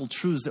 gospel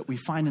truths that we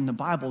find in the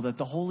Bible, that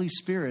the Holy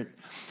Spirit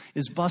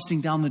is busting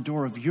down the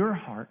door of your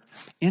heart,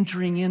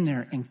 entering in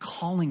there and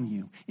calling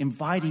you,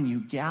 inviting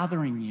you,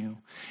 gathering you,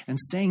 and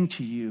saying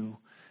to you,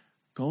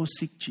 go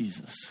seek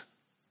Jesus.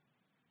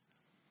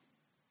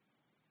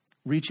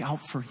 Reach out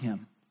for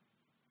him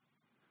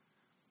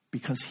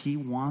because he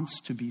wants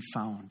to be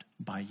found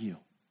by you.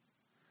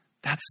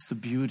 That's the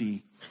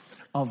beauty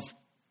of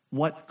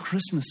what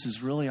Christmas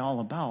is really all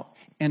about.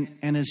 And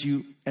as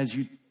you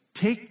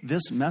take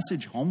this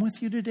message home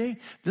with you today,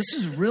 this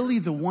is really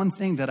the one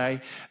thing that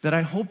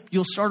I hope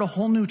you'll start a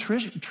whole new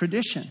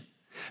tradition.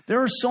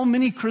 There are so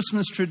many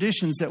Christmas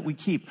traditions that we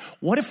keep.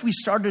 What if we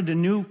started a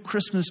new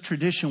Christmas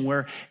tradition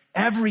where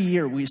every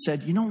year we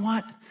said, you know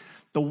what?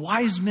 The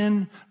wise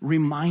men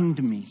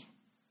remind me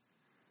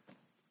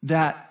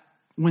that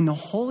when the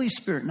Holy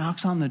Spirit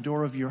knocks on the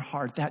door of your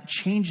heart, that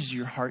changes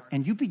your heart,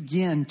 and you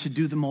begin to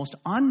do the most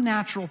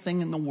unnatural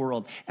thing in the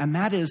world, and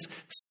that is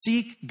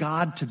seek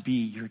God to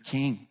be your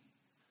king.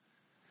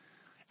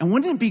 And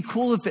wouldn't it be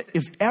cool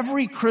if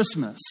every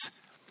Christmas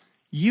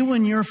you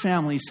and your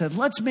family said,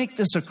 let's make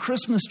this a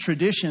Christmas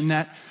tradition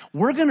that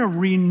we're going to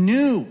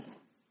renew,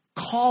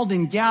 called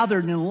and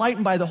gathered and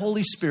enlightened by the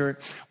Holy Spirit,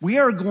 we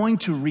are going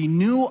to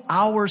renew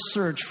our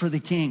search for the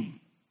king.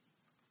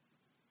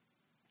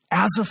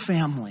 As a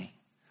family.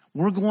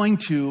 We're going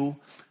to,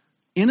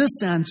 in a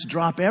sense,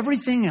 drop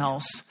everything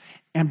else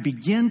and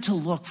begin to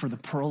look for the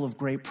pearl of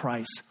great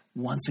price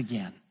once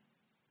again.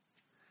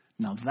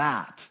 Now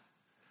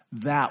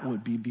that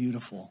would be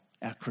beautiful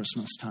at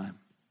Christmas time.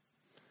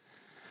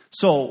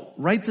 So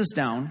write this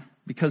down,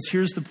 because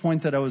here's the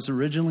point that I was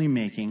originally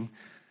making.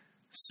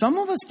 Some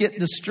of us get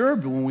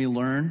disturbed when we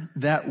learn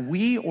that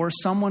we or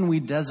someone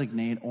we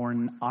designate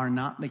are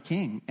not the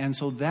king. And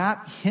so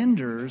that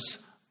hinders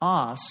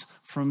us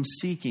from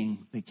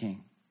seeking the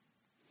king.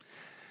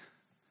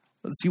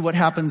 Let's see what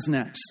happens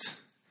next.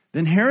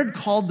 Then Herod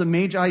called the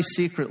Magi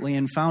secretly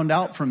and found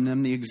out from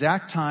them the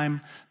exact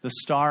time the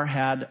star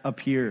had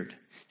appeared.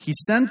 He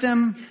sent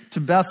them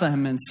to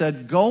Bethlehem and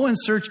said, "Go and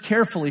search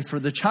carefully for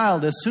the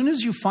child. As soon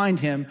as you find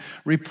him,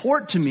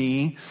 report to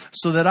me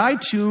so that I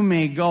too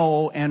may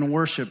go and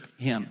worship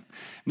him."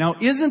 Now,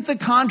 isn't the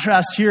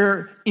contrast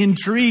here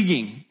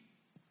intriguing?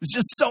 It's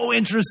just so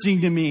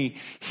interesting to me.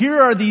 Here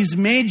are these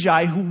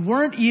magi who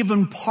weren't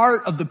even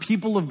part of the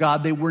people of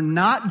God. They were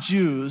not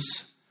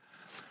Jews,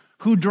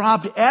 who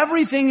dropped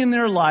everything in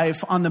their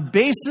life on the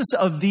basis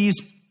of these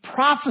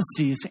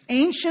prophecies,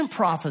 ancient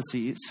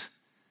prophecies,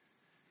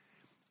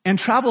 and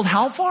traveled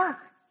how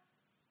far?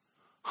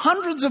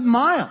 Hundreds of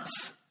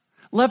miles.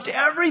 Left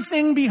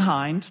everything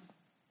behind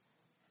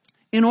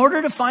in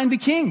order to find the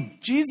king,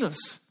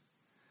 Jesus.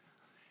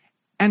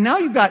 And now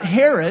you've got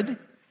Herod,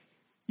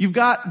 you've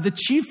got the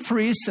chief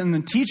priests and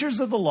the teachers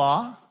of the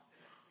law.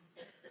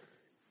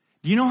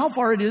 Do you know how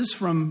far it is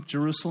from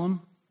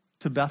Jerusalem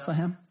to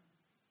Bethlehem?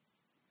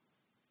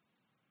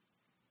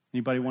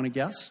 Anybody want to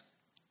guess?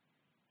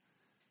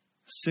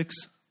 6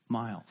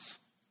 miles.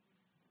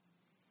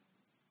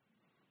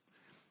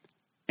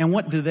 And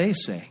what do they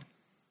say?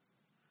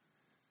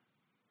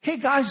 "Hey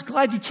guys,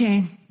 glad you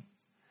came.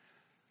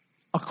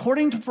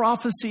 According to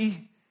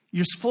prophecy,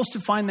 you're supposed to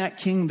find that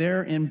king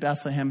there in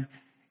Bethlehem.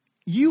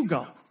 You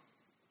go.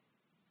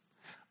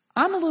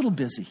 I'm a little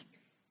busy.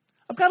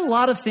 I've got a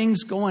lot of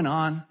things going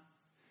on.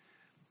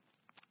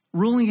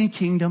 Ruling a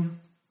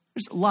kingdom.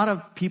 There's a lot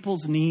of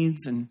people's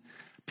needs and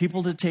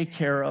people to take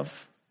care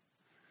of.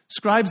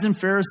 Scribes and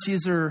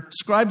Pharisees, or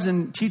scribes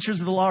and teachers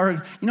of the law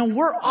are,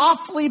 we're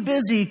awfully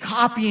busy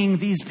copying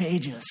these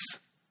pages.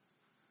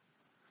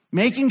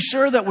 Making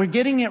sure that we're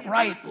getting it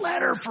right,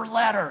 letter for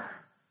letter.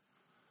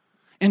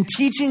 And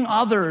teaching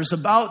others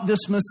about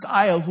this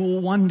Messiah who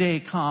will one day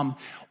come.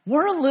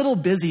 We're a little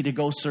busy to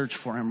go search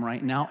for him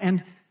right now.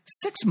 And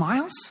 6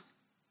 miles?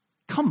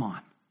 Come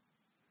on.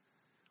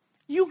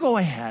 You go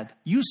ahead.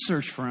 You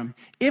search for him.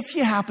 If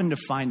you happen to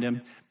find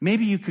him,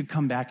 maybe you could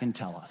come back and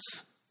tell us."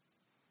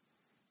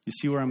 You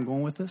see where I'm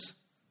going with this?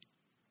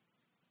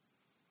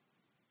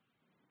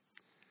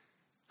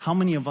 How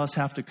many of us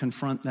have to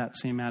confront that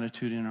same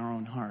attitude in our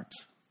own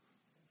hearts?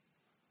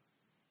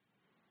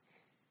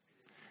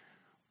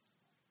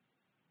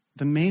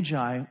 The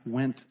Magi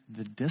went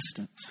the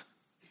distance.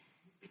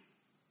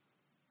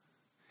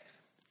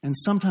 And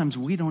sometimes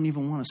we don't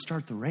even want to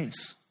start the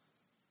race.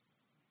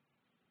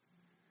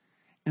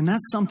 And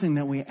that's something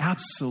that we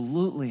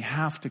absolutely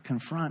have to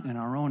confront in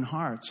our own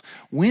hearts.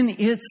 When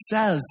it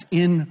says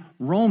in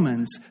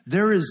Romans,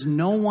 there is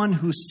no one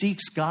who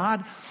seeks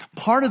God,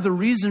 part of the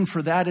reason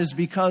for that is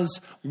because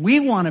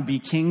we want to be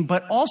king,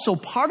 but also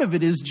part of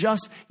it is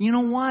just, you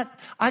know what?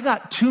 I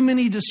got too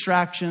many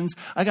distractions.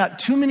 I got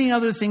too many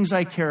other things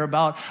I care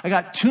about. I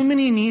got too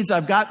many needs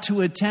I've got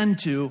to attend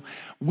to.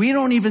 We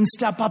don't even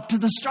step up to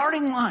the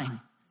starting line,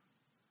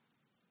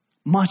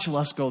 much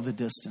less go the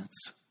distance.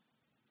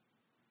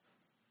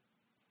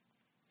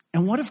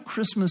 And what if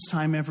Christmas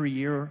time every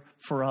year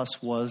for us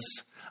was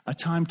a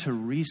time to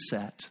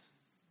reset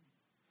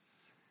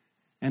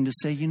and to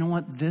say, you know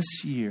what,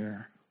 this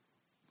year,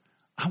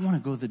 I want to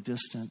go the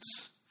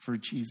distance for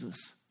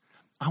Jesus.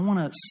 I want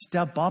to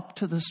step up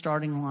to the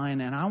starting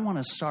line and I want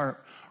to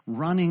start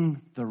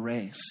running the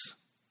race.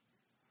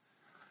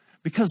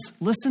 Because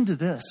listen to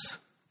this.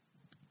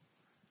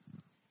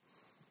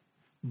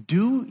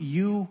 Do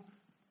you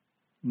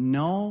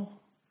know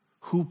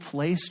who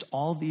placed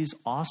all these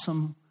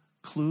awesome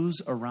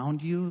clues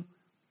around you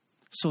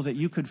so that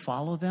you could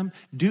follow them?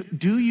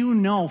 Do you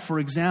know, for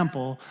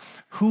example,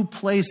 who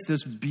placed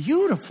this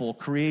beautiful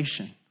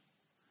creation?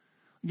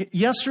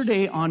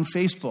 Yesterday on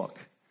Facebook,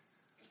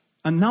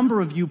 a number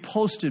of you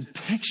posted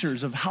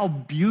pictures of how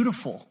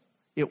beautiful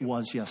it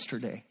was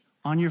yesterday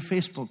on your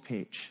Facebook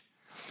page.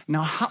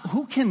 Now,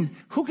 who can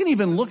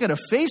even look at a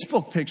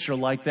Facebook picture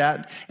like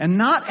that and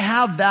not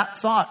have that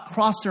thought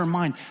cross their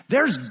mind?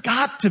 There's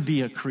got to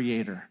be a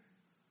creator.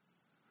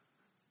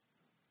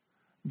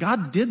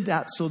 God did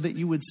that so that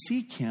you would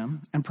seek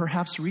him and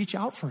perhaps reach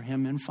out for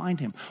him and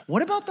find him.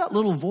 What about that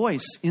little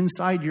voice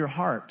inside your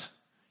heart,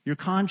 your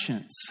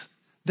conscience,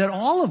 that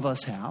all of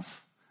us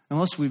have,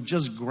 unless we've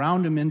just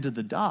ground him into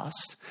the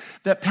dust,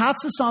 that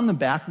pats us on the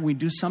back when we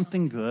do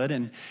something good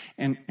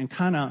and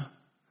kind of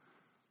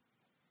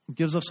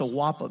gives us a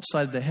whop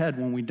upside the head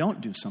when we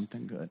don't do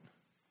something good?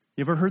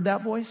 You ever heard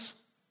that voice?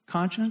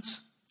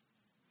 Conscience?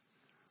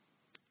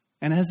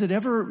 And has it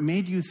ever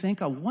made you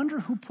think, I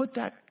wonder who put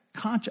that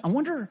I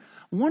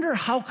wonder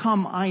how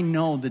come I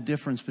know the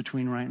difference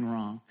between right and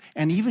wrong,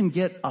 and even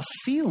get a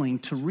feeling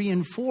to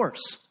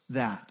reinforce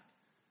that.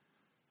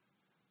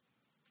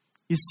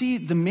 You see,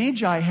 the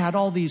Magi had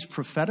all these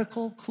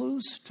prophetical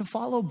clues to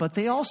follow, but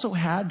they also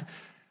had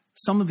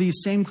some of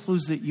these same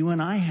clues that you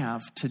and I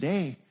have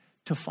today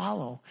to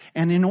follow.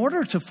 And in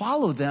order to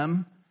follow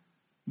them,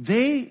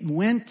 they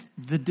went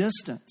the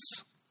distance.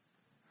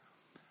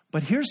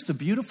 But here's the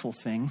beautiful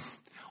thing.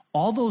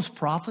 All those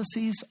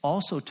prophecies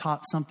also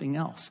taught something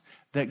else,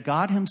 that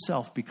God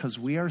himself, because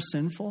we are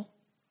sinful,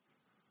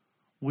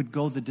 would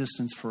go the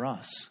distance for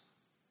us.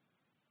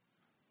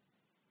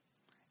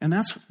 And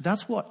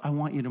that's what I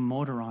want you to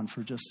motor on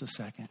for just a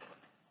second.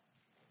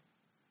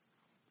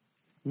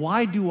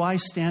 Why do I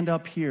stand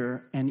up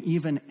here and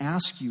even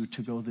ask you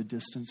to go the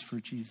distance for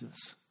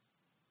Jesus?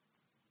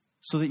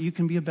 So that you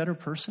can be a better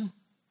person?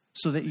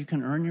 So that you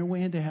can earn your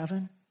way into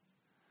heaven?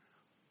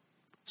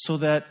 So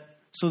that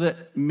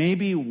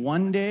maybe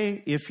one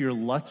day, if you're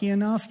lucky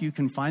enough, you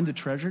can find the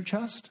treasure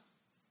chest?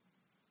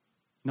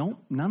 No,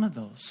 none of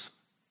those.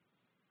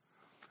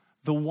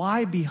 The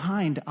why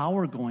behind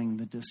our going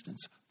the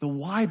distance, the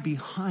why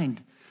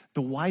behind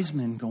the wise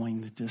men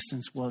going the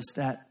distance was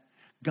that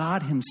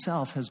God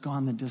himself has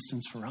gone the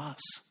distance for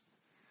us.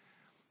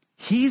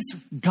 He's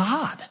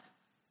God.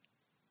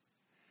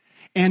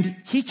 And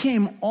he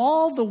came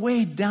all the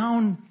way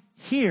down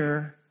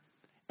here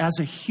as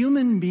a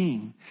human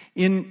being.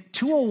 In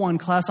 201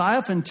 class, I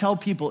often tell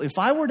people, if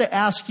I were to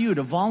ask you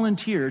to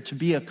volunteer to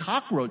be a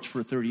cockroach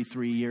for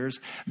 33 years,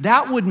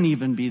 that wouldn't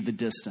even be the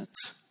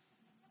distance.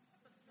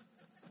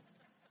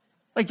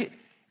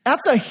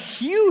 That's a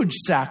huge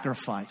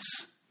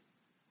sacrifice.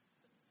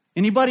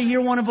 Anybody here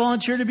want to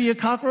volunteer to be a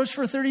cockroach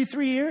for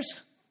 33 years?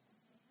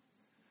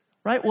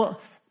 Right? Well,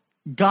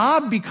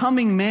 God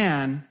becoming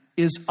man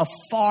is a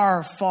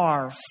far,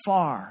 far,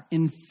 far,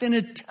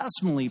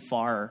 infinitesimally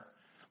far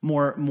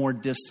more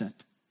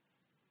distant.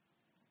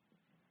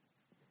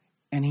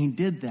 And he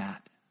did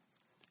that.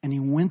 And he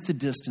went the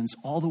distance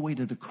all the way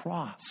to the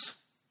cross.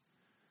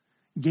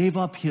 Gave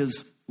up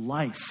his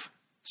life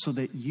so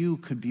that you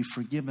could be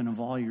forgiven of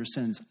all your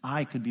sins.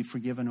 I could be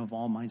forgiven of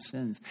all my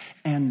sins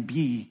and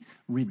be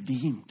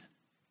redeemed.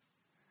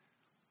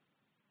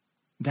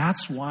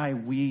 That's why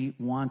we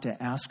want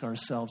to ask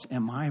ourselves,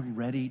 am I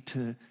ready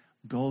to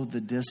go the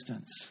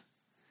distance?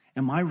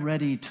 Am I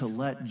ready to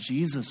let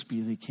Jesus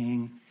be the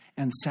king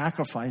and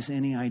sacrifice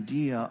any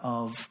idea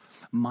of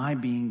my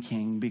being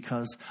king?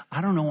 Because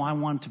I don't know I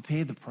want to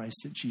pay the price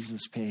that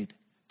Jesus paid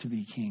to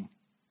be king.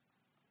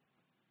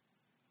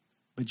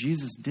 But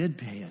Jesus did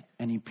pay it,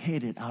 and he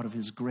paid it out of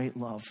his great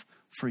love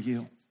for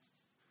you.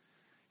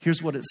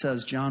 Here's what it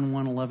says, John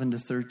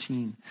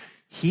 1:11-13.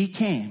 He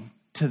came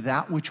to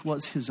that which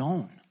was his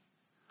own,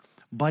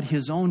 but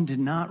his own did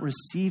not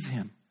receive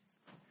him.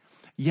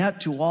 Yet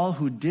to all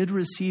who did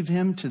receive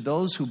him, to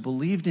those who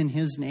believed in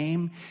his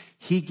name,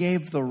 he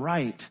gave the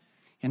right,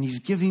 and he's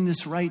giving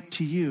this right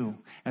to you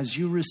as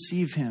you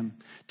receive him,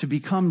 to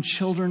become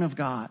children of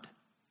God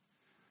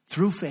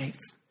through faith.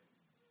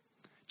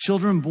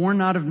 Children born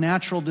not of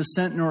natural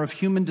descent, nor of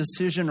human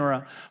decision or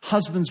a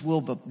husband's will,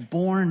 but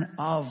born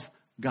of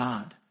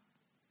God.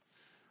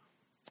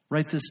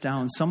 Write this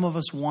down. Some of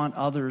us want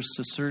others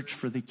to search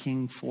for the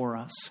king for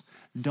us.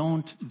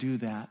 Don't do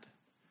that.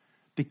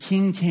 The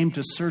king came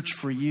to search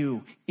for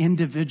you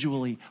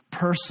individually,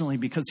 personally,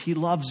 because he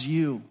loves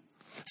you.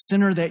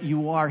 Sinner that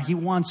you are, he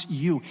wants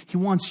you. He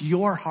wants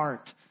your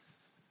heart.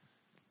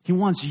 He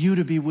wants you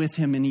to be with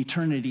him in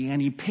eternity,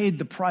 and he paid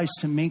the price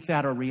to make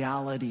that a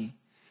reality.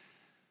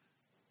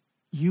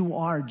 You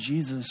are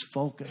Jesus'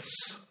 focus.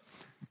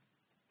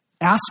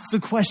 Ask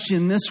the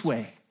question this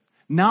way.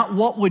 Not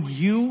what would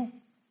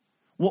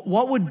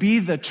be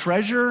the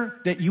treasure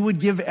that you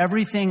would give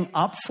everything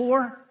up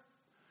for?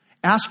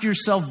 Ask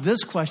yourself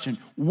this question.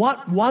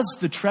 What was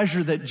the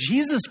treasure that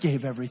Jesus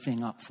gave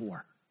everything up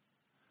for?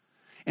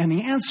 And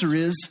the answer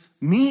is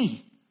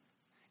me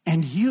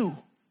and you.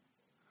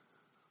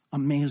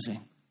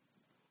 Amazing.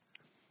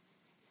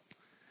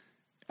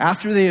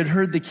 After they had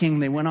heard the king,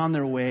 they went on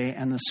their way,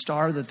 and the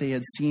star that they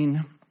had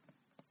seen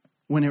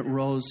when it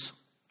rose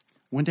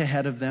went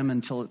ahead of them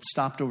until it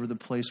stopped over the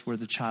place where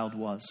the child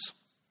was.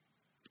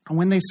 And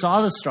when they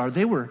saw the star,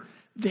 they were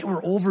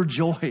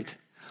overjoyed.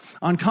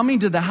 On coming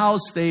to the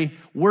house, they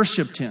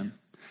worshiped him.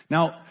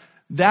 Now,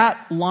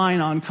 that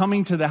line on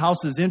coming to the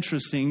house is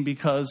interesting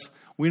because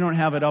we don't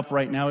have it up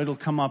right now. It'll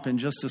come up in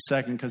just a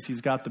second because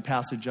he's got the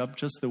passage up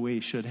just the way he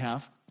should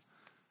have.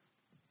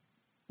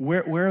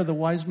 Where are the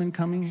wise men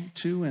coming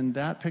to in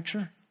that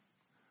picture?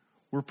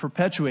 We're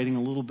perpetuating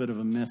a little bit of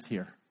a myth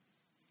here.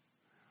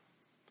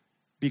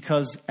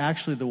 Because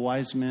actually the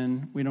wise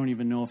men, we don't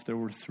even know if there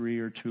were 3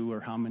 or 2 or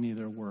how many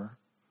there were.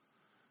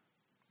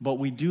 But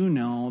we do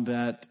know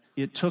that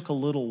it took a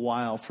little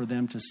while for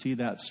them to see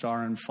that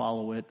star and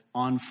follow it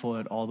on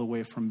foot all the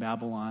way from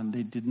Babylon.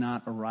 They did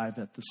not arrive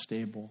at the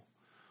stable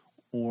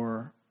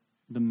or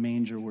the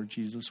manger where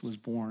Jesus was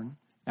born.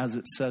 As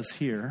it says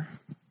here,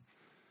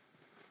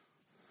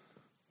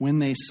 when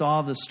they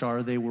saw the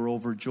star, they were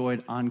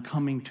overjoyed on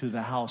coming to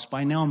the house.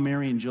 By now,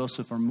 Mary and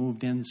Joseph are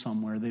moved in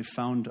somewhere. They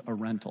found a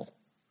rental.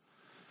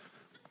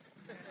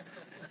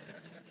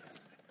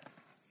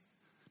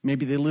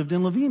 Maybe they lived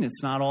in Levine.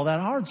 It's not all that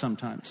hard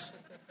sometimes.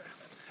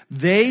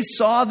 They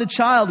saw the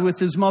child with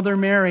his mother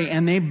Mary,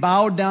 and they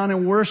bowed down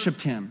and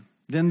worshiped him.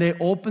 Then they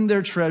opened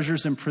their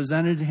treasures and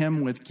presented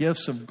him with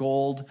gifts of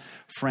gold,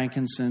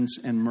 frankincense,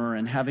 and myrrh.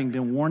 And having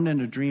been warned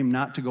in a dream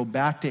not to go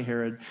back to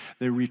Herod,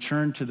 they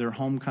returned to their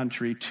home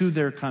country, to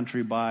their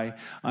country by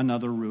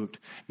another route.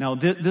 Now,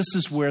 this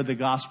is where the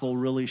gospel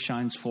really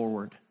shines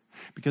forward.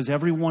 Because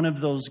every one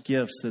of those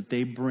gifts that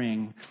they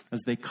bring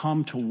as they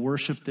come to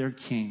worship their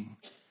king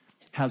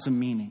has a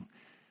meaning.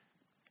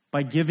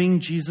 By giving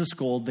Jesus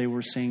gold, they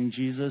were saying,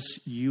 Jesus,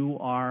 you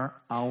are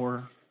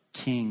our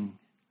King.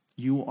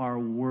 You are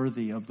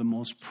worthy of the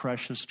most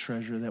precious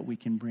treasure that we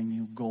can bring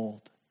you,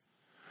 gold.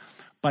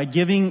 By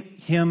giving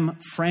him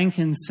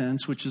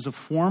frankincense, which is a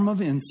form of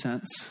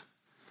incense,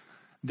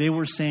 they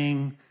were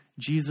saying,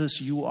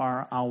 Jesus, you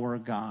are our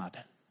God.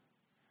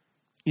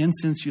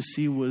 Incense, you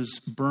see, was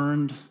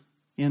burned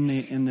in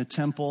the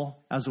temple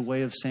as a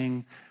way of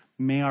saying,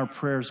 may our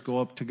prayers go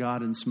up to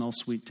God and smell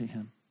sweet to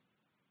him.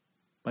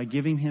 By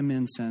giving him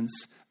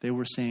incense, they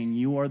were saying,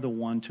 you are the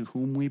one to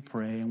whom we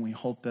pray, and we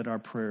hope that our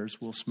prayers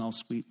will smell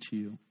sweet to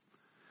you.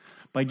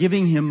 By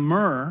giving him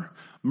myrrh,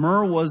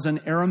 myrrh was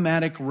an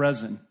aromatic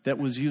resin that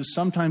was used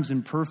sometimes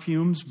in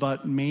perfumes,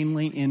 but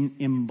mainly in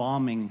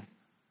embalming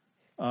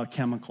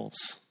chemicals.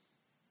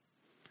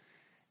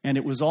 And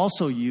it was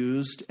also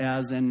used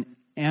as an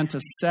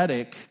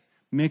antiseptic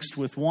mixed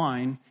with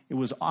wine. It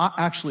was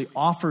actually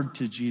offered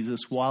to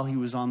Jesus while he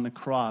was on the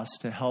cross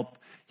to help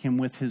him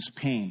with his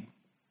pain.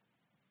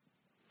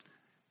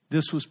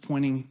 This was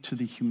pointing to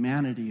the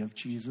humanity of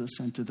Jesus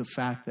and to the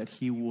fact that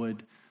he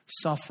would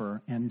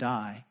suffer and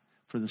die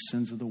for the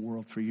sins of the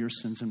world, for your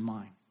sins and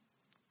mine.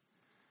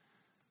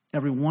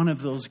 Every one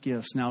of those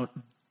gifts. Now,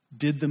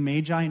 did the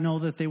Magi know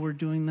that they were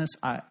doing this?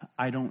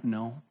 I don't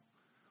know.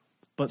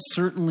 But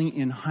certainly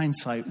in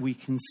hindsight, we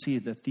can see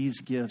that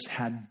these gifts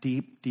had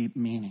deep, deep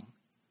meaning.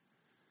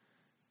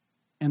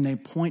 And they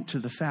point to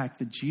the fact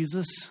that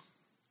Jesus,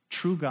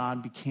 true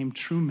God, became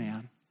true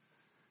man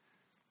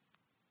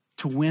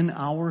to win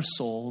our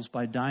souls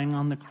by dying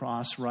on the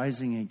cross,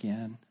 rising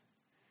again.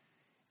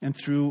 And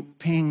through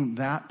paying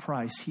that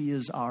price, he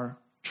is our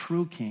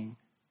true King.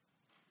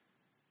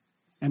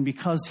 And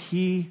because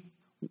he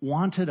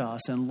wanted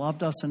us and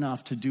loved us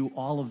enough to do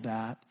all of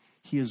that,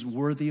 he is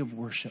worthy of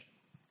worship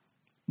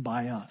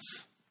by us.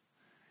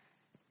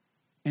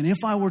 And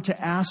if I were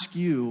to ask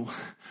you,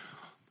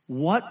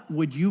 what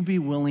would you be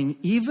willing,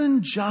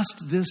 even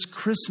just this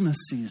Christmas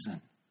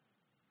season,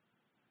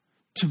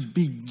 to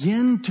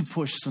begin to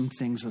push some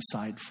things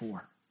aside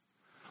for?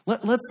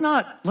 Let's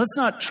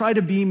not try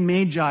to be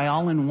Magi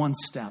all in one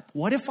step.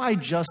 What if I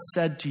just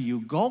said to you,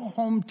 go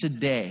home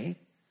today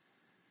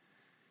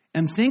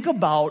and think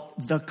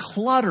about the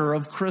clutter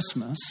of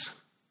Christmas,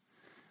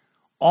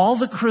 all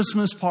the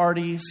Christmas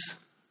parties,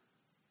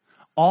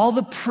 all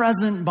the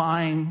present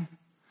buying,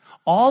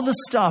 all the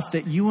stuff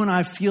that you and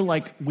I feel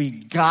like we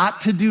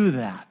got to do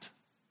that.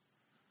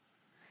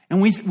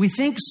 And we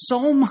think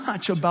so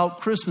much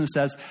about Christmas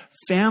as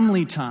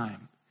family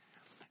time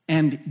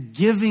and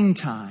giving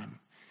time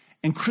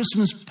and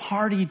Christmas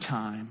party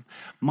time.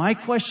 My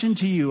question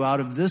to you out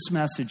of this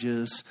message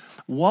is,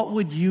 what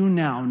would you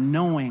now,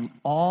 knowing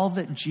all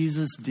that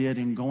Jesus did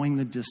in going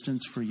the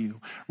distance for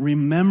you,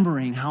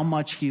 remembering how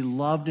much he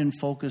loved and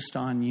focused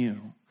on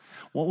you,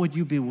 what would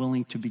you be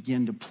willing to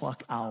begin to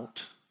pluck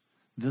out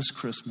this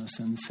Christmas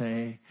and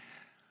say,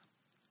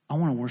 I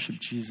want to worship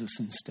Jesus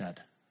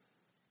instead?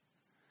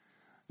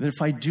 That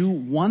if I do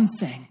one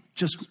thing,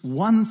 just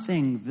one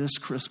thing this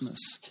Christmas,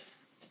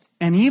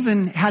 and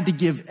even had to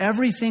give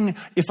everything,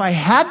 if I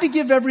had to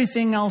give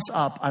everything else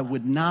up, I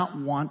would not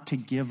want to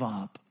give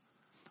up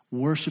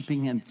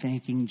worshiping and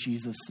thanking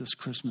Jesus this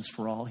Christmas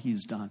for all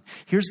he's done.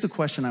 Here's the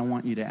question I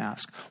want you to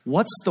ask.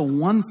 What's the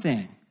one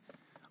thing?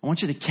 I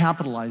want you to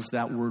capitalize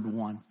that word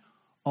one.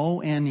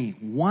 O-N-E.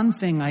 One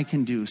thing I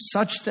can do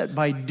such that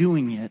by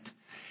doing it,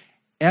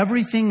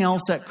 everything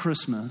else at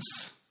Christmas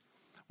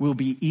will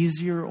be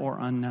easier or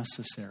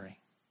unnecessary.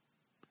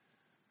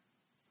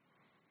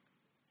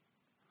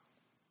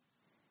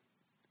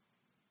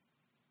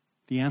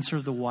 The answer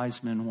of the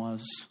wise men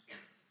was,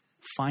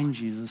 find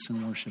Jesus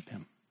and worship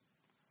him.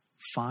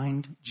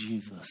 Find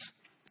Jesus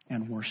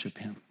and worship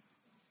him.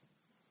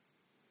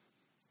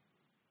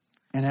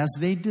 And as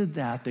they did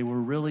that, they were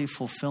really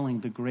fulfilling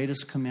the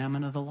greatest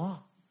commandment of the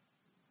law.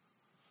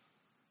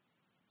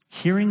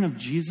 Hearing of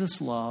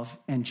Jesus' love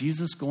and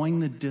Jesus going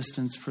the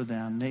distance for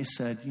them, they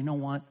said, you know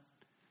what?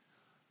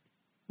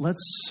 Let's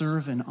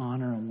serve and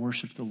honor and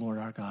worship the Lord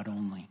our God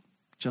only.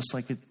 Just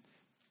like it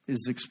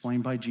is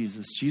explained by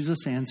Jesus.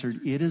 Jesus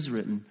answered, it is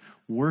written,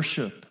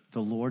 worship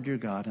the Lord your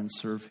God and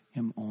serve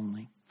him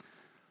only.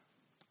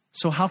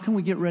 So how can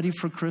we get ready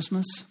for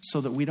Christmas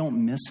so that we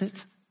don't miss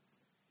it?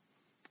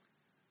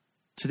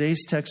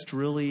 Today's text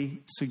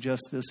really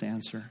suggests this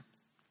answer.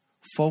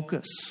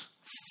 Focus.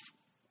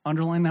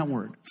 Underline that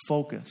word,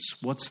 focus.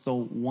 What's the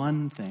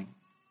one thing?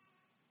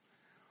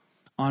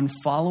 On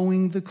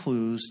following the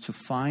clues to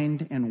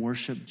find and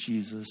worship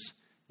Jesus,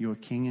 your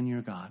King and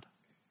your God.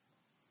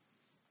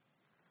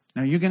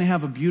 Now, you're going to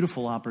have a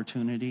beautiful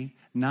opportunity,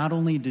 not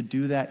only to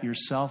do that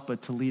yourself,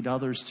 but to lead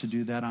others to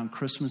do that on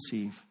Christmas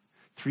Eve,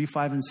 3,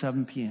 5, and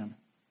 7 p.m.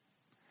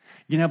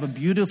 You're going to have a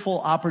beautiful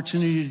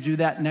opportunity to do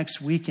that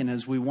next weekend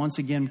as we once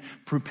again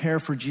prepare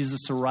for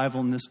Jesus'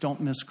 arrival in this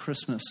Don't Miss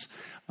Christmas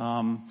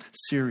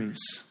series.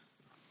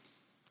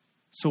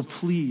 So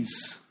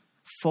please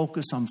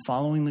focus on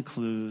following the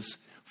clues,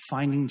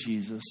 finding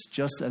Jesus,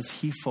 just as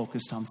he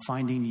focused on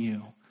finding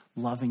you,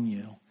 loving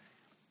you,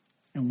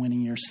 and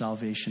winning your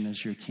salvation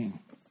as your King.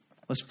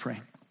 Let's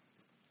pray.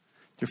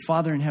 Dear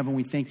Father in heaven,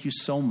 we thank you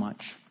so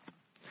much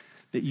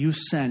that you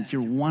sent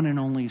your one and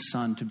only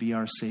Son to be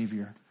our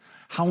Savior.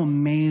 How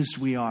amazed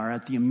we are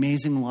at the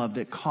amazing love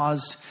that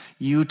caused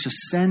you to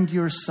send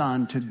your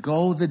Son to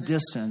go the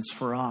distance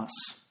for us.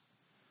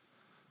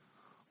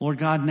 Lord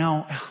God,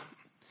 now,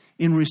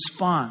 in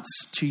response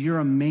to your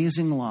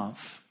amazing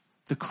love,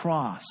 the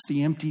cross,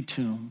 the empty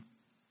tomb,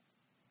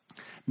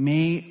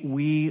 may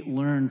we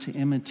learn to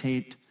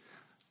imitate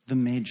the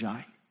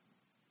Magi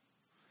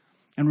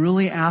and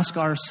really ask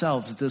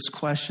ourselves this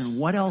question: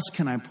 what else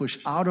can I push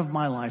out of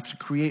my life to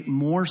create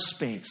more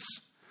space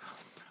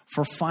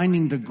for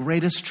finding the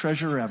greatest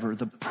treasure ever,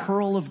 the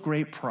pearl of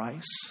great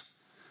price,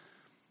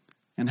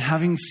 and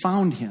having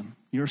found him,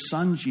 your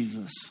Son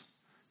Jesus,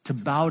 to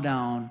bow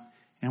down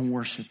and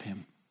worship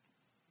him?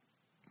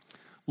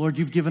 Lord,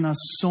 you've given us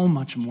so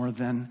much more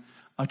than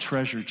a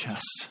treasure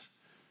chest.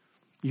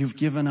 You've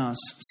given us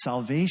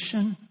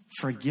salvation,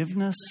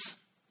 forgiveness,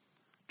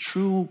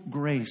 true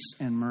grace,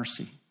 and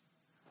mercy.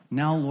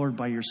 Now, Lord,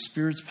 by your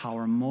Spirit's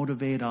power,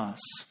 motivate us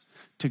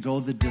to go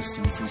the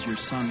distance as your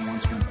Son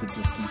once went the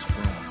distance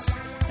for us.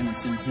 And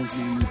it's in his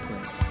name we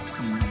pray.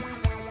 Amen.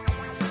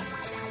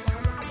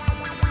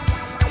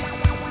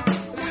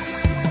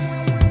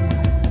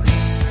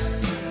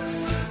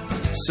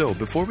 So,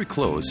 before we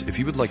close, if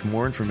you would like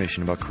more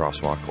information about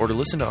Crosswalk or to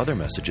listen to other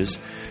messages,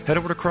 head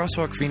over to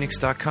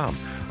crosswalkphoenix.com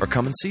or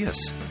come and see us.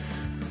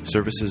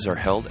 Services are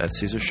held at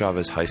Cesar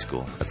Chavez High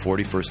School at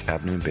 41st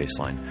Avenue and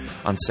Baseline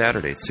on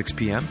Saturday at 6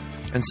 p.m.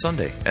 and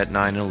Sunday at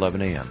 9 and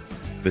 11 a.m.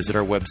 Visit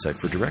our website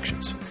for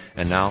directions.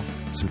 And now,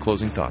 some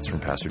closing thoughts from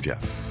Pastor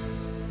Jeff.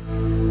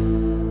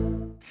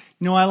 You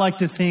know, I like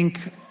to think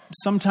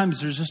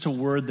sometimes there's just a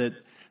word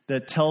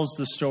that tells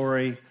the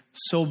story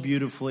so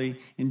beautifully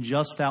in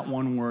just that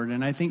one word.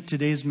 And I think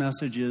today's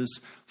message is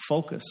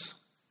focus.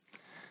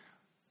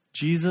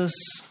 Jesus,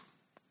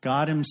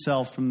 God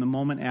himself, from the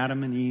moment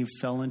Adam and Eve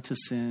fell into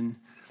sin,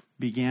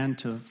 began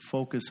to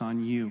focus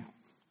on you,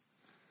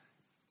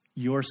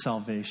 your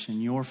salvation,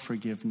 your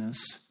forgiveness,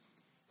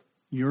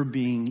 your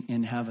being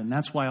in heaven.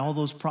 That's why all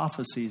those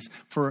prophecies,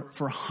 for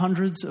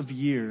hundreds of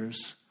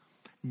years,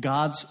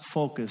 God's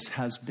focus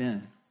has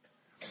been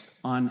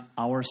on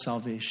our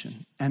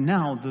salvation. And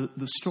now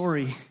the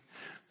story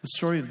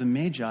of the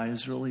Magi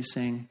is really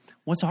saying,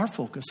 what's our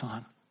focus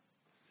on?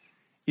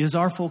 Is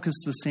our focus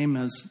the same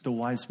as the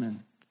wise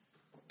men?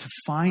 To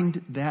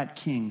find that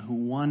King who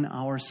won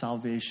our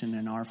salvation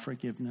and our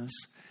forgiveness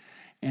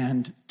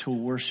and to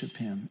worship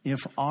him.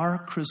 If our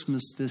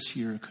Christmas this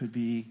year could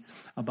be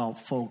about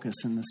focus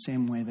in the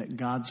same way that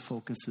God's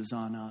focus is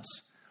on us,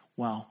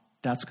 well,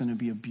 that's going to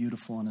be a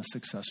beautiful and a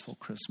successful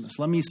Christmas.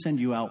 Let me send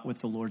you out with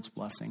the Lord's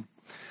blessing.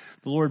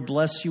 The Lord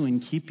bless you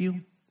and keep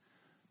you.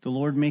 The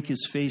Lord make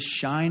his face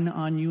shine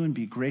on you and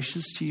be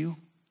gracious to you.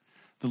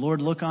 The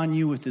Lord look on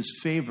you with his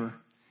favor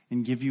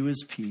and give you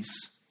his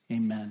peace.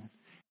 Amen.